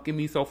was fucking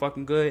me so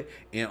fucking good,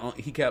 and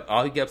he kept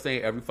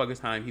saying every fucking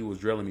time he was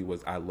drilling me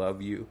was, "I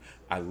love you,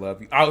 I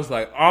love you." I was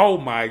like, "Oh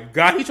my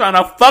god, he trying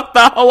to fuck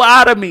the hoe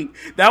out of me."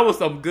 That was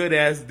some good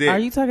ass dick. Are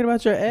you talking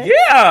about your ex?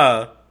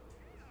 Yeah.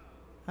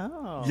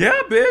 Oh.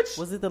 Yeah, bitch.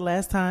 Was it the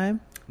last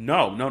time?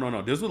 No.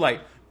 This was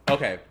like,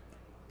 okay,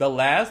 the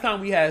last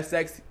time we had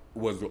sex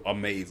was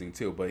amazing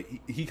too, but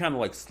he kind of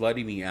like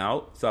slutted me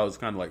out, so I was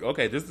kind of like,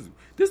 okay, this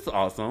is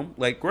awesome,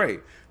 like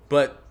great.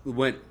 But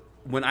when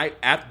I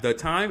at the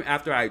time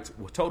after I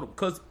told him,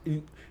 because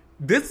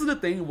this is the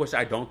thing which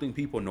I don't think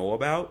people know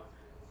about.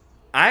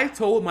 I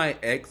told my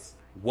ex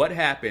what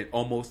happened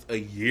almost a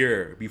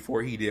year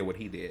before he did what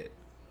he did.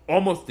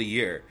 Almost a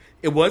year.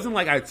 It wasn't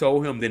like I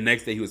told him the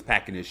next day he was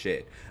packing his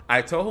shit.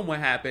 I told him what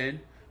happened,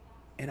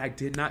 and I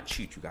did not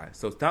cheat, you guys.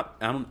 So stop.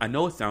 I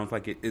know it sounds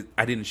like it.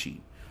 I didn't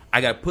cheat. I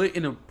got put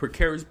in a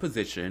precarious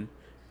position,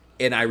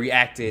 and I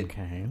reacted.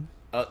 Okay.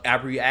 I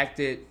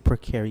reacted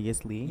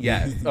precariously.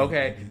 Yes.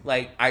 Okay.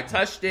 Like I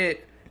touched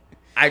it.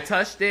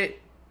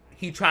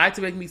 He tried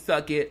to make me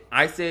suck it.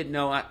 I said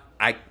no.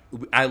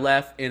 I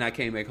left and I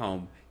came back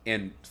home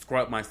and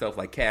scrubbed myself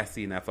like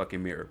Cassie in that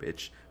fucking mirror,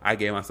 bitch. I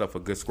gave myself a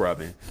good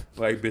scrubbing.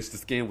 Like, bitch, the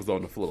skin was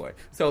on the floor.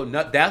 So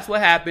that's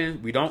what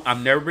happened.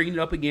 I'm never bringing it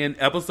up again.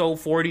 Episode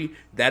 40.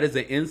 That is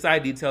an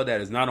inside detail that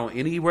is not on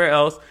anywhere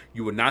else.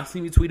 You would not see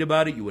me tweet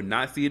about it. You would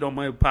not see it on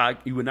my pod.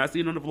 You would not see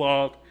it on the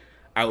vlog.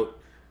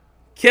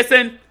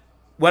 Kissing,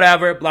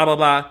 whatever, blah, blah,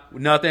 blah.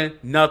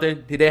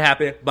 Nothing. Did it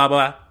happen? Blah,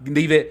 blah, blah.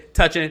 Leave it.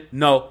 Touching.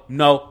 No,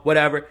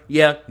 whatever.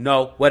 Yeah,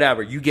 no,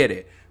 whatever. You get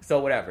it. So,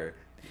 whatever.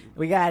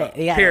 We got it.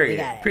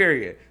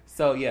 Period.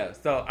 So, yeah.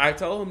 So, I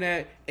told him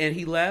that, and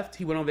he left.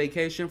 He went on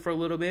vacation for a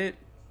little bit,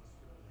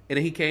 and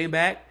then he came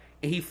back,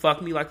 and he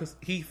fucked me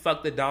he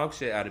fucked the dog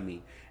shit out of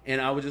me. And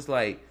I was just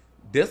like,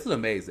 this is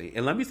amazing.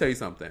 And let me tell you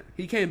something.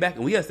 He came back,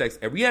 and we had sex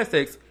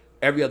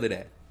every other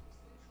day.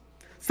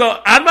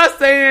 So I'm not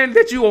saying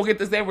that you won't get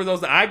the same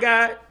results that I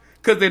got,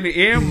 because in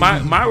the end,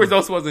 my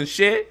results wasn't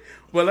shit.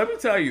 But let me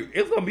tell you,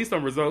 it's gonna be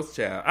some results,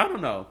 child. I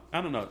don't know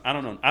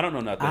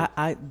nothing.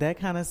 I that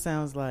kind of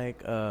sounds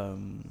like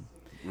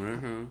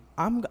Mm-hmm.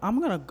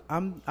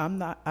 I'm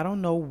not. I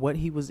don't know what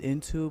he was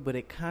into, but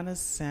it kind of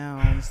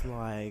sounds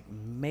like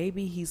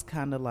maybe he's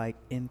kind of like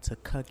into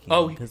cucking.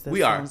 Oh, because that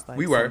we are. sounds like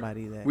We were.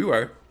 somebody that We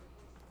were.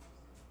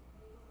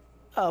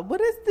 Oh,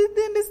 but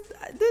then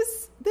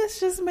this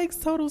just makes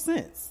total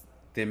sense.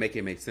 Then make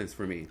it make sense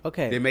for me.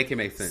 Okay. Then make it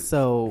make sense.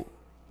 So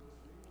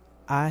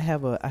I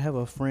have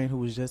a friend who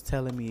was just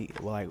telling me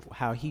like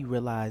how he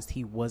realized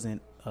he was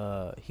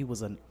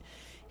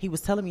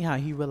telling me how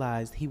he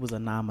realized he was a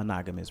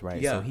non-monogamous,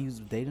 right? Yeah. So he was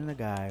dating a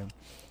guy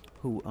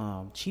who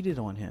cheated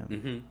on him.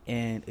 Mm-hmm.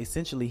 And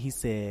essentially he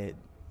said,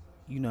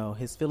 you know,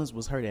 his feelings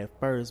was hurt at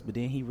first, but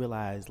then he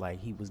realized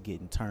like he was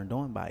getting turned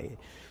on by it.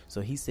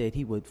 So he said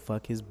he would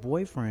fuck his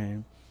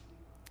boyfriend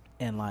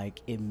and like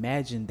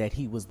imagine that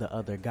he was the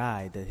other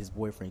guy that his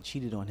boyfriend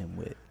cheated on him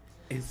with.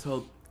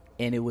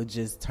 And it would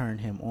just turn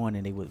him on,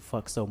 and they would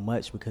fuck so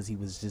much because he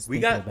was just we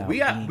got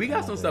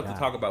some stuff to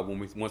talk about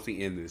once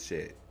we end this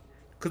shit.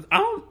 Cause I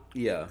don't.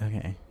 Yeah.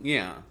 Okay.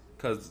 Yeah.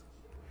 Cause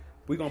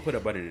we gonna put a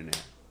button in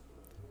there.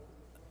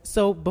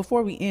 So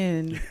before we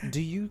end,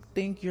 do you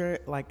think you're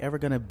like ever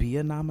gonna be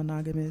a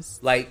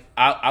non-monogamous? Like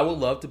I would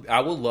love to. I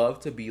would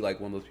love to be like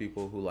one of those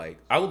people who like.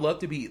 I would love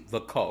to be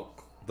the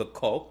Coke.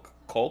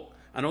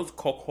 I know it's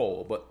coke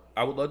hole, but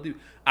I would love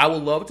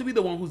to be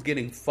the one who's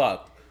getting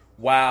fucked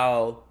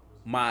while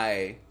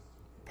my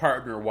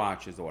partner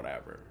watches or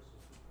whatever.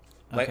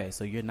 Like, Okay,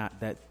 so you're not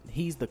that.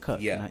 He's the cuck,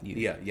 yeah, not you.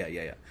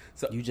 yeah.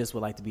 So You just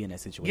would like to be in that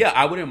situation. yeah,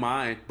 I wouldn't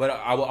mind, but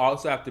I would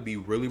also have to be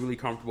really, really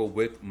comfortable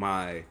with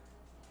my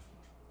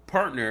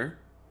partner.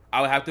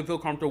 I would have to feel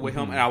comfortable with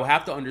him, and I would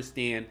have to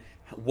understand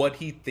what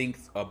he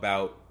thinks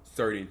about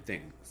certain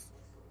things.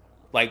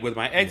 Like with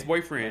my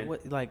ex-boyfriend,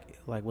 Like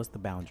what's the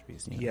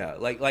boundaries? You know? yeah,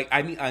 like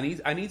I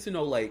need to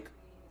know like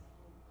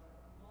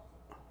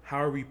how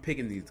are we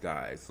picking these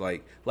guys?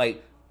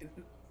 Like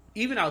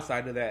even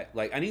outside of that,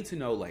 like I need to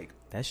know like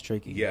That's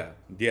tricky. yeah,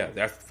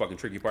 that's the fucking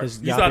tricky part. 'Cause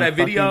You y'all saw been that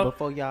video fucking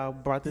before y'all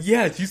brought this.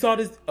 Yes, you saw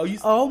this.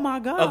 Oh my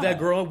god. Of that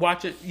girl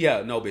watching?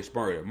 Yeah, no, bitch,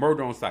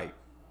 murder on sight,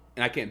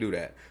 and I can't do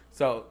that.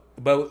 So,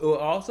 but it will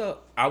also,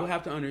 I would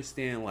have to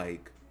understand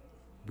like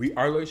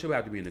our relationship would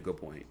have to be in a good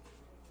point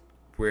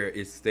where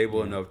it's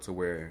stable enough to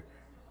where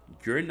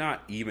you're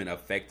not even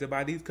affected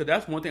by these. Because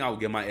that's one thing I would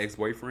give my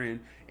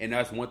ex-boyfriend, and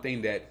that's one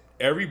thing that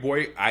every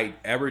boy I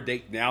ever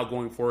date now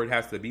going forward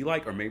has to be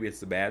like. Or maybe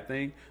it's a bad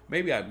thing.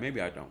 Maybe I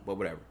don't. But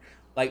whatever.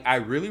 Like I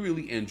really,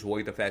 really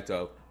enjoyed the fact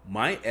of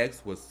my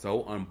ex was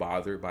so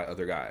unbothered by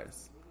other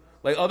guys.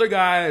 Like other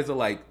guys will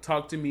like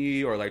talk to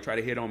me or like try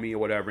to hit on me or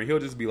whatever, and he'll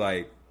just be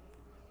like,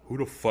 "Who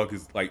the fuck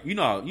is like you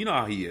know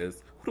how he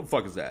is? Who the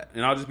fuck is that?"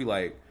 And I'll just be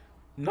like,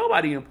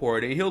 "Nobody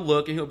important." And he'll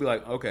look and he'll be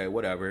like, "Okay,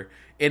 whatever."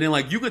 And then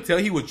like you could tell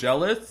he was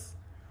jealous,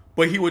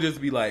 but he would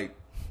just be like,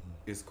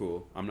 "It's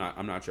cool. I'm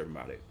not tripping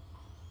about it."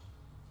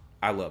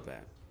 I love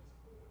that.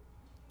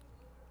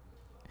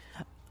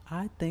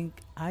 I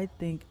think I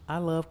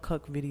love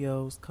cuckold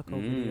videos.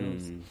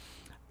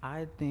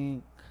 I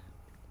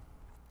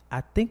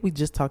think we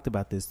just talked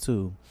about this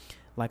too.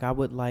 Like I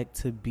would like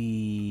to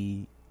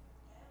be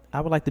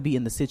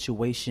in the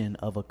situation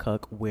of a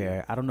cuck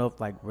where, I don't know if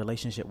like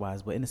relationship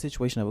wise, but in the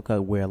situation of a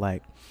cuck where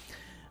like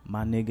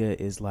my nigga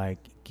is like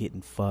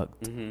getting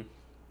fucked.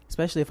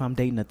 Especially if I'm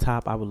dating a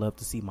top, I would love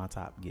to see my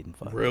top getting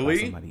fucked by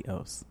somebody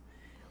else.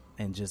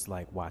 And just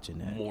like watching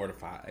that.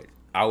 Mortified.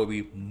 I would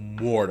be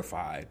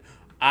mortified.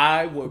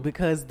 I would,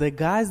 because the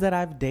guys that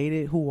I've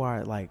dated who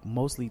are like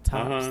mostly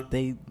tops,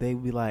 they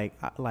be like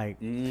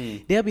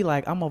they'll be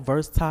like, I'm a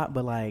verse top,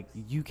 but like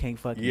you can't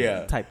fuck me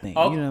type thing.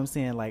 Oh. You know what I'm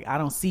saying? Like I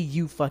don't see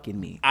you fucking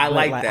me. I But,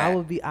 like that.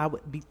 I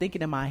would be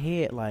thinking in my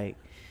head like,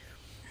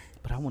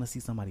 but I want to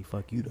see somebody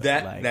fuck you though.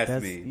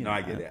 That's me. You No, know,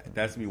 I get that.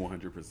 That's me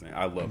 100%.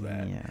 I love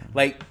that. Yeah.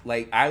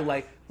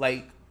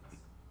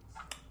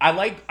 I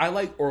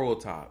like oral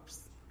tops,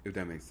 if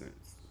that makes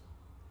sense.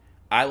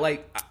 I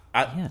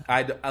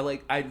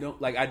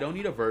don't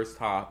need a verse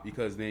top,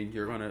 because then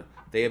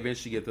they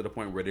eventually get to the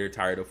point where they're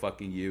tired of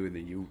fucking you, and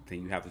then you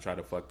have to try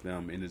to fuck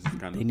them, and it's just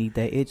kind of, they need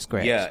that itch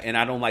scratch. yeah, and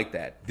I don't like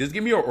that. Just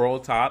give me an oral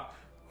top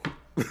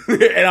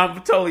and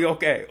I'm totally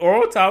okay.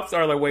 Oral tops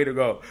are the way to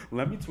go.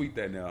 Let me tweet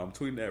that now. I'm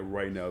tweeting that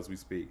right now as we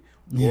speak.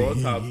 Oral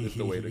tops is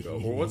the way to go.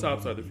 Oral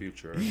tops are the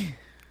future.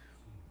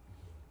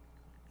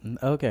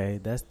 Okay,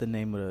 that's the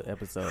name of the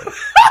episode.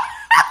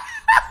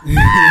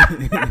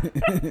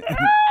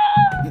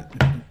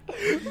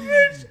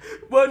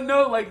 But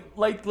no,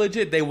 like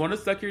legit, they want to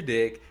suck your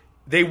dick.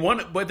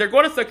 But they're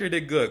going to suck your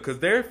dick good, because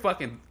they're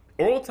fucking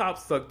oral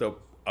tops suck the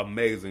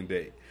amazing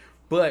dick.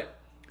 But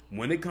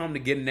when it come to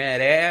getting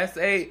that ass,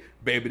 hey,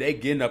 baby, they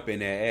getting up in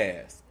that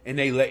ass, and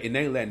they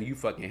letting you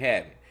fucking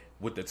have it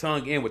with the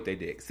tongue and with their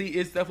dick. See,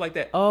 it's stuff like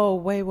that. Oh,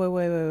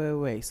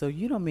 wait. So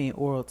you don't mean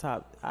oral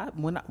top?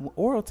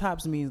 Oral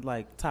tops means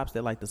like tops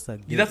that like to suck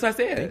dick. Yeah, that's what I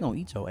said. They gonna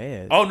eat your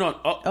ass. Oh no.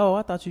 Oh,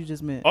 I thought you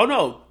just meant. Oh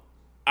no.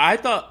 I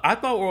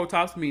thought oral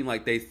tops mean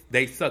like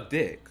they suck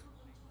dick.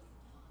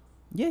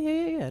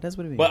 Yeah. That's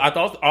what it means. But I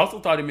also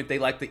thought it meant they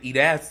like to eat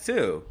ass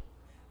too.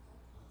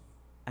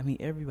 I mean,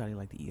 everybody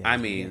like to eat ass. I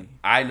mean,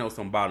 I know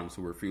some bottoms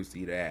who refuse to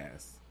eat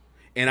ass,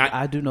 and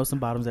I do know some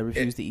bottoms that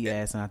refuse to eat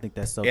ass, and I think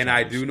that's so. And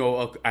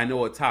childish. I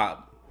know a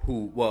top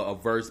a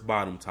verse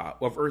bottom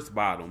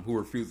who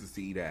refuses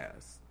to eat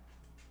ass.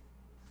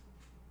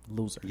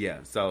 Loser. Yeah,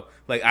 so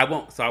like I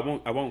won't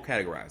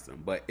categorize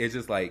them, but it's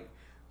just like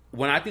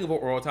when I think of an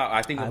oral top,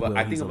 I think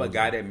of a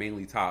guy that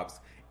mainly tops,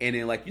 and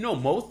then like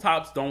most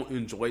tops don't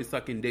enjoy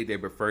sucking dick; they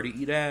prefer to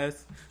eat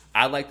ass.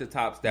 I like the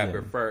tops that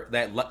prefer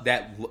that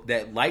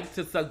like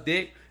to suck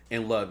dick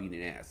and love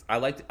eating ass. I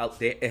like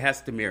it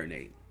has to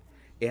marinate.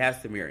 It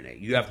has to marinate.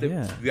 You have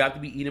to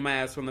be eating my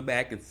ass from the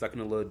back and sucking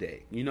a little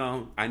dick.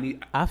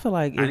 I feel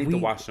like to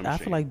wash some shit. I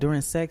feel like during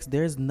sex,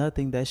 there's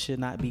nothing that should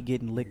not be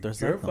getting licked or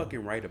sucked. You're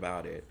fucking right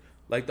about it.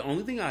 Like the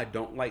only thing I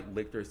don't like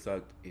licked or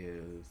sucked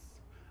is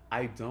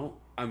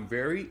I'm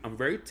very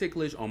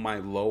ticklish on my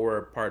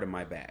lower part of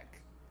my back.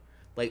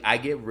 Like I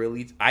have a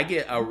really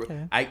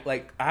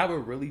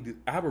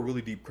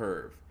deep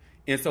curve,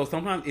 and so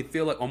sometimes it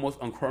feels like almost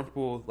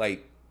uncomfortable,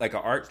 like an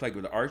arch, like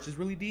the arch is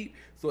really deep,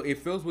 so it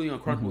feels really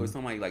uncomfortable if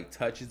somebody like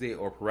touches it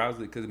or perouses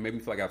it, because it made me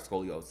feel like I have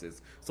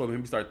scoliosis. So it made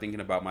me start thinking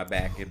about my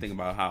back and thinking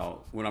about how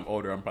when I'm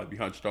older I'm probably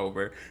hunched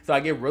over. So I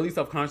get really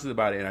self-conscious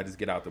about it, and I just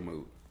get out the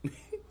mood.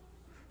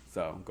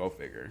 So go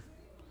figure.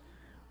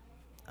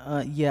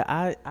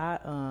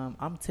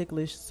 I'm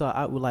ticklish, so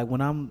I would like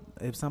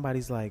if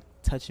somebody's like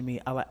touching me,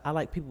 I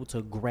like people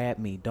to grab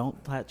me.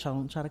 Don't try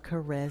to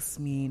caress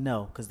me,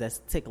 no, because that's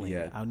tickling.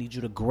 Yeah. I need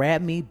you to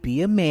grab me,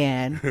 be a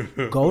man,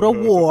 go to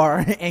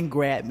war, and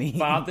grab me.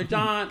 Father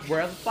John,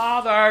 where's the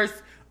fathers?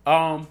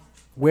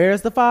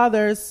 Where's the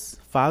fathers?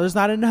 Father's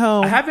not in the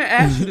home. I haven't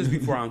asked you this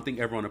before. I don't think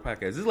everyone on the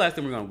podcast. This is the last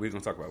thing we're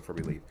gonna talk about before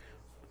we leave.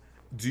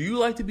 Do you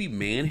like to be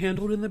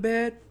manhandled in the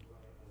bed?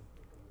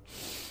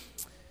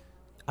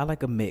 I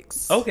like a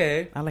mix.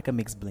 Okay. I like a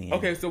mixed blend.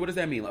 Okay, so what does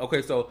that mean?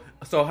 Okay, so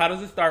how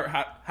does it start?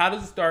 How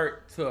does it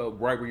start to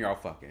right when you're all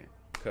fucking?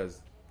 Because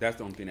that's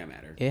the only thing that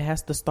matters. It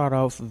has to start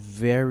off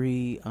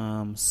very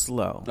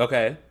slow.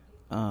 Okay.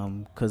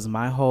 Because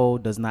my hole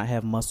does not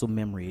have muscle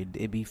memory.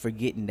 It be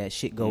forgetting that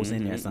shit goes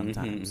in there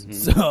sometimes.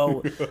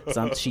 So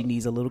she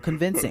needs a little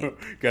convincing.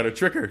 Got to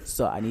trick her.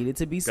 So I need it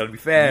to be. Gotta be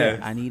fast.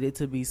 Yeah, I need it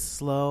to be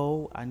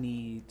slow.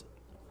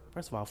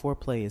 First of all,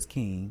 foreplay is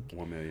king.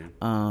 1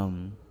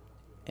 million.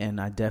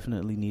 And I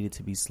definitely need it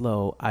to be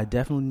slow. I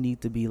definitely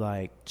need to be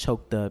like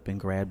choked up and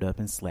grabbed up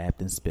and slapped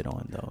and spit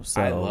on though.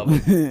 So I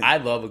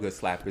love a good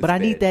slap. But I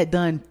need that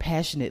done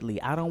passionately.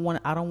 I don't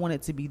want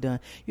it to be done.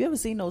 You ever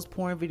seen those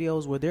porn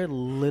videos where they're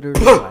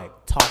literally like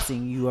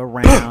tossing you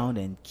around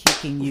and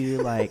kicking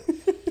you like?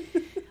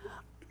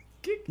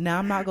 Now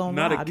I'm not gonna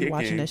lie. I be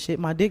watching that shit.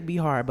 My dick be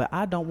hard, but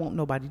I don't want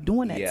nobody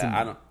doing that to me.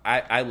 I don't.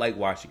 I like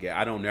watching it.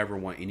 I don't never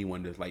want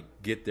anyone to like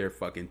get their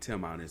fucking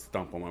Tim out and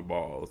stomp on my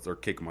balls or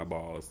kick my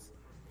balls.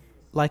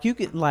 Like you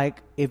could,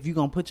 like, if you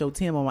gonna put your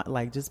Tim on my,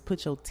 like, just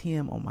put your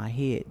Tim on my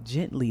head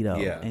gently though,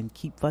 Yeah. and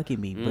keep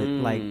fucking me. But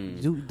like,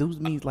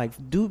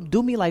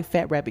 do me like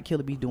Fat Rabbit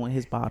Killer be doing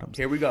his bottoms.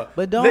 Here we go.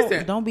 But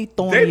Listen, don't be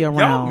throwing me y'all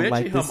around mention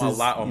like him this a is,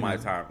 lot on you my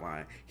know.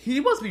 timeline. He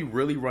must be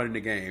really running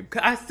the game.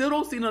 'Cause I still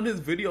don't see none of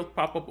his videos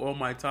pop up on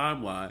my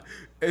timeline,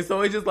 and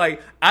so it's just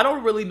like I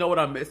don't really know what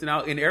I'm missing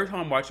out. And every time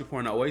I'm watching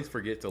porn, I always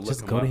forget to look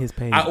Just him go up. to his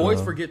page, I always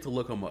bro. forget to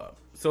look him up.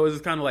 So it's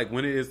just kind of like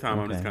when it is time,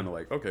 I'm just Okay. kind of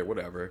like, okay,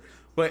 whatever.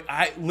 But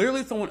I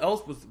literally someone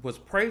else was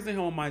praising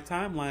him on my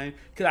timeline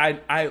because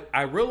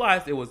I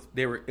realized it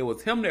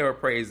was him they were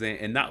praising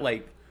and not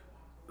like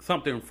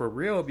something for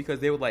real because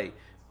they were like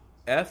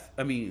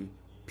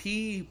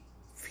P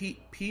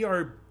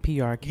R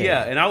PRK.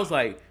 yeah, and I was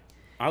like,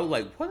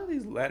 what are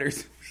these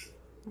letters?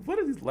 What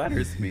do these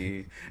letters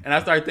mean? And I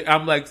started,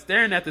 I'm like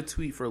staring at the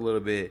tweet for a little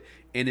bit,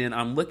 and then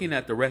I'm looking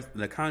at the rest,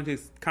 the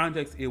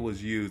context it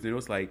was used, and it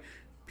was like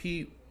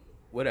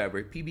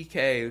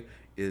PBK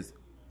is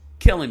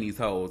killing these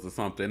hoes or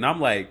something. And I'm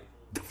like,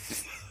 the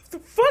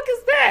fuck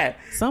is that?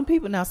 Some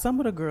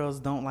of the girls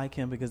don't like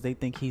him because they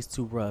think he's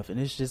too rough, and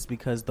it's just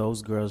because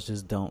those girls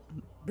just don't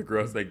The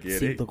girls that get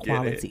see it, the get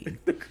quality.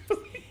 it.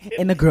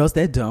 And the girls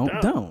that don't.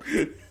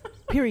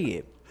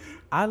 Period.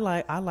 I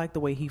like the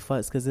way he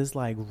fucks because it's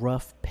like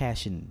rough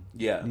passion.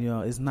 Yeah. You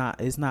know, it's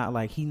not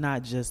like he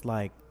not just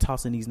like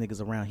tossing these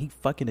niggas around. He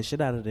fucking the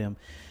shit out of them,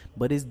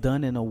 but it's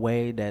done in a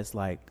way that's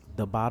like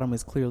the bottom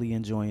is clearly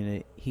enjoying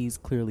it. He's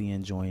clearly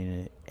enjoying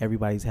it.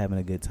 Everybody's having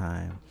a good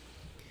time.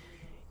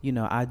 You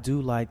know, I do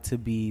like to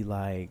be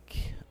like,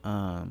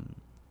 I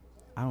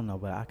don't know,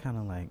 but I kind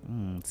of like,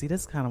 see,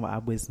 that's kind of why I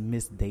was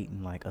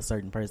misdating like a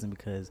certain person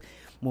because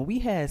when we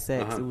had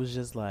sex, it was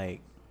just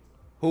like,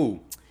 Who?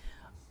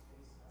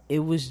 it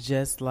was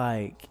just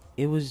like,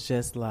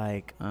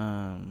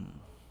 Can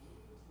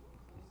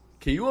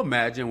you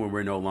imagine when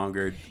we're no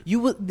longer? you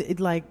would it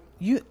like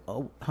you,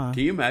 Can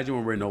you imagine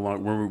when we're no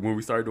longer when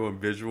we start doing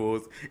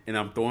visuals and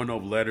I'm throwing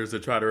up letters to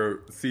try to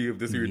see if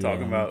this is what you're Yeah,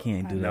 talking you about?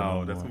 can't do that No,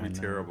 no that's more, gonna be I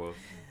know. terrible.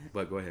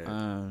 But go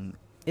ahead.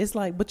 It's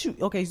like, but you,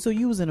 okay, so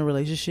you was in a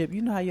relationship,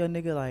 you know how your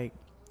nigga like,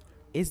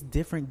 it's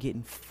different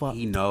getting fucked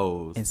He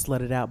knows. and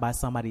slutted out by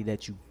somebody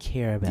that you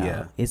care about.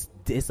 Yeah.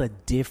 It's a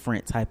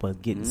different type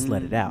of getting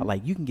slutted out.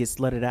 Like you can get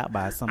slutted out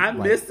by somebody.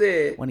 I miss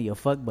it. One of your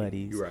fuck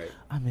buddies. You're right.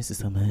 I miss it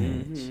so much.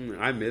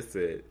 I miss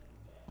it.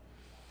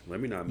 Let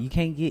me not. You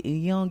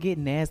don't get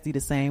nasty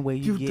the same way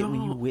you get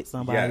when you with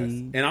somebody.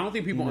 Yes. And I don't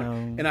think people. you know.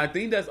 And I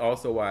think that's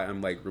also why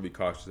I'm like really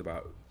cautious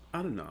about.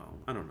 I don't know.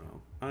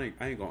 I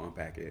ain't gonna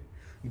unpack it.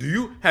 Have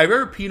you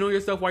ever peed on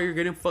yourself while you're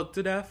getting fucked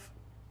to death?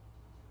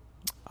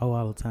 Oh,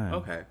 all the time.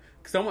 Okay.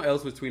 Someone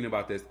else was tweeting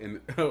about this,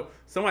 and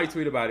somebody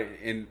tweeted about it,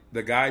 and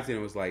the guy in it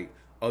was like,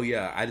 "Oh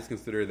yeah, I just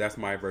consider that's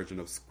my version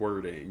of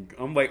squirting."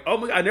 I'm like, "Oh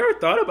my God, I never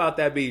thought about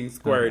that being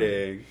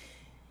squirting."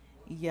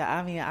 Yeah,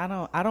 I mean,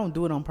 I don't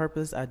do it on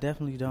purpose. I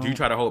definitely don't. Do you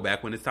try to hold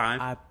back when it's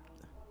time?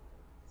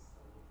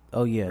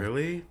 Oh yeah.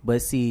 Really?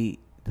 But see,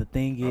 the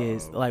thing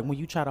is, like when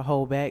you try to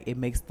hold back, it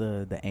makes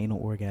the anal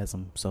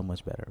orgasm so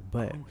much better.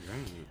 But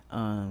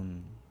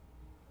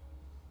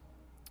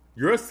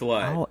You're a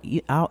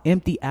slut. I'll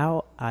empty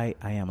out. I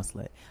am a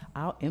slut.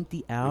 I'll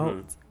empty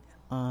out,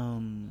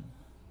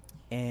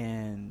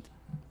 and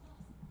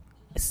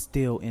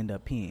still end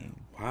up peeing.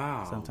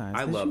 Wow. Sometimes,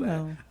 I 'cause love you that.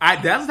 know.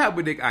 That's the type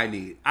of dick I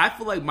need. I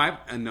feel like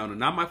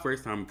not my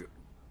first time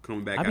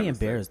coming back. I'd be after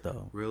sex. embarrassed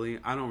though. Really?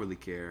 I don't really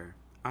care.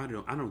 I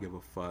don't give a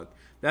fuck.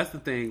 That's the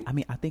thing. I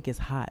mean, I think it's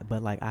hot,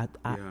 but like I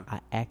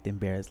act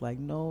embarrassed. Like,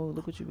 no,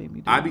 look what you made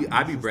me do. I be It's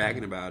just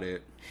bragging like, about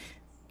it.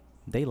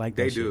 They like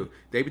They that do. shit.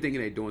 They be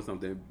thinking they doing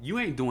something. You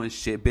ain't doing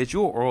shit, bitch.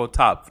 You're oral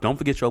top. Don't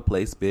forget your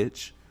place,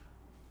 bitch.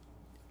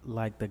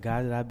 Like the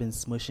guy that I've been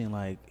smushing,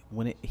 like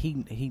when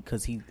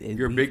because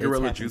You're a big it's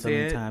gorilla happened juice so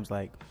many head? times.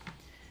 Like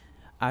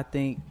I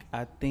think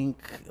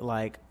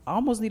like I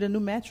almost need a new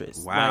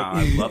mattress. Wow,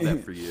 Like, I love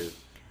that for you.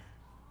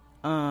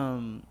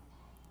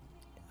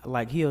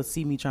 Like he'll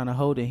see me trying to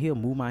hold it, he'll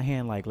move my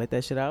hand, like let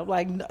that shit out.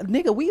 Like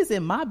nigga, we is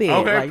in my bed.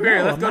 Okay, like, period.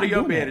 no, Let's I'm go to not your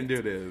doing bed that. and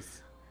do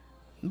this.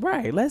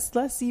 Right. Let's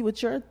see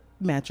what your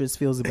mattress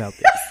feels about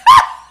this.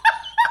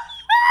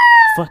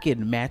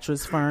 Fucking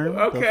mattress firm.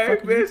 Okay, the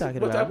fuck are you bitch.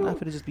 talking What about? type I'm not of-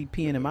 gonna just be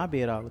peeing in my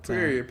bed all the time.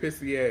 Period.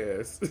 Pissy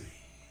ass.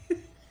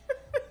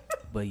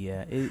 But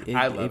yeah,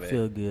 I love it it.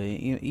 feel good.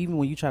 Even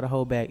when you try to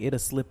hold back, it'll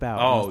slip out.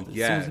 Oh, As soon as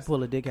yes. you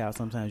pull a dick out,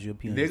 sometimes you'll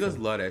pee on Niggas yourself.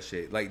 love that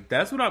shit. Like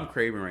that's what I'm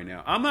craving right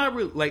now. I'm not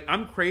really like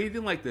I'm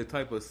craving like the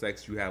type of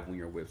sex you have when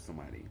you're with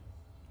somebody.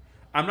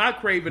 I'm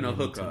not craving a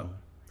hookup.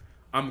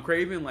 I'm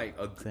craving like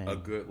a Same.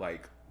 good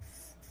like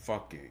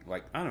fucking.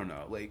 Like I don't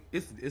know. Like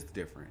it's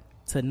different.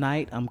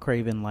 Tonight, I'm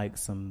craving like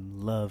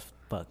some love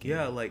fucking.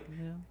 Yeah. Like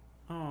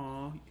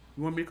oh,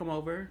 you want me to come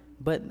over?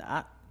 But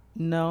no.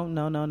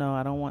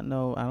 I don't want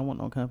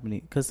no company.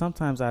 Because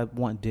sometimes I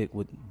want dick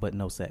but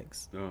no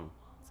sex. No.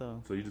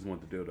 So So you just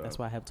want the dildo? that's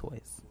why I have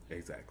toys.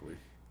 Exactly.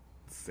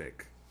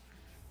 Sick.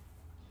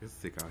 It's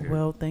sick out here.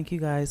 Well, thank you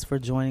guys for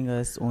joining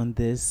us on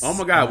this. Oh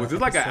my God, was this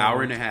like an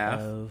hour and a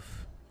episode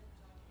half?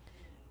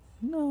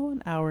 No,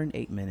 an hour and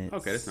 8 minutes.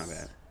 Okay, that's not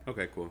bad.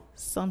 Okay, cool.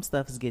 Some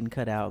stuff is getting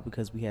cut out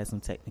because we had some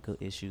technical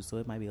issues, so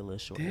it might be a little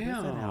shorter. It's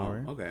an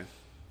hour. Okay.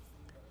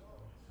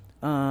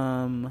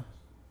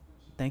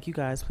 Thank you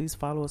guys. Please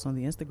follow us on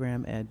the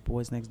Instagram at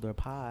Boys Next Door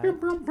Pod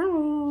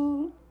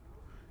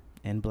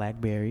and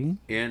Blackberry.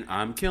 And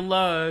I'm Ken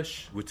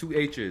Lush with 2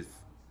 H's.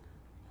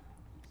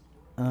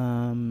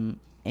 And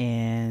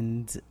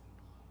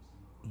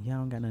y'all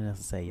don't got nothing else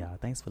to say, y'all.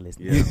 Thanks for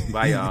listening. Yeah.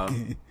 Bye, y'all.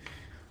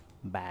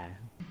 Bye.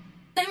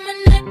 Say my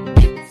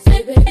name,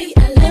 say baby,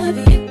 I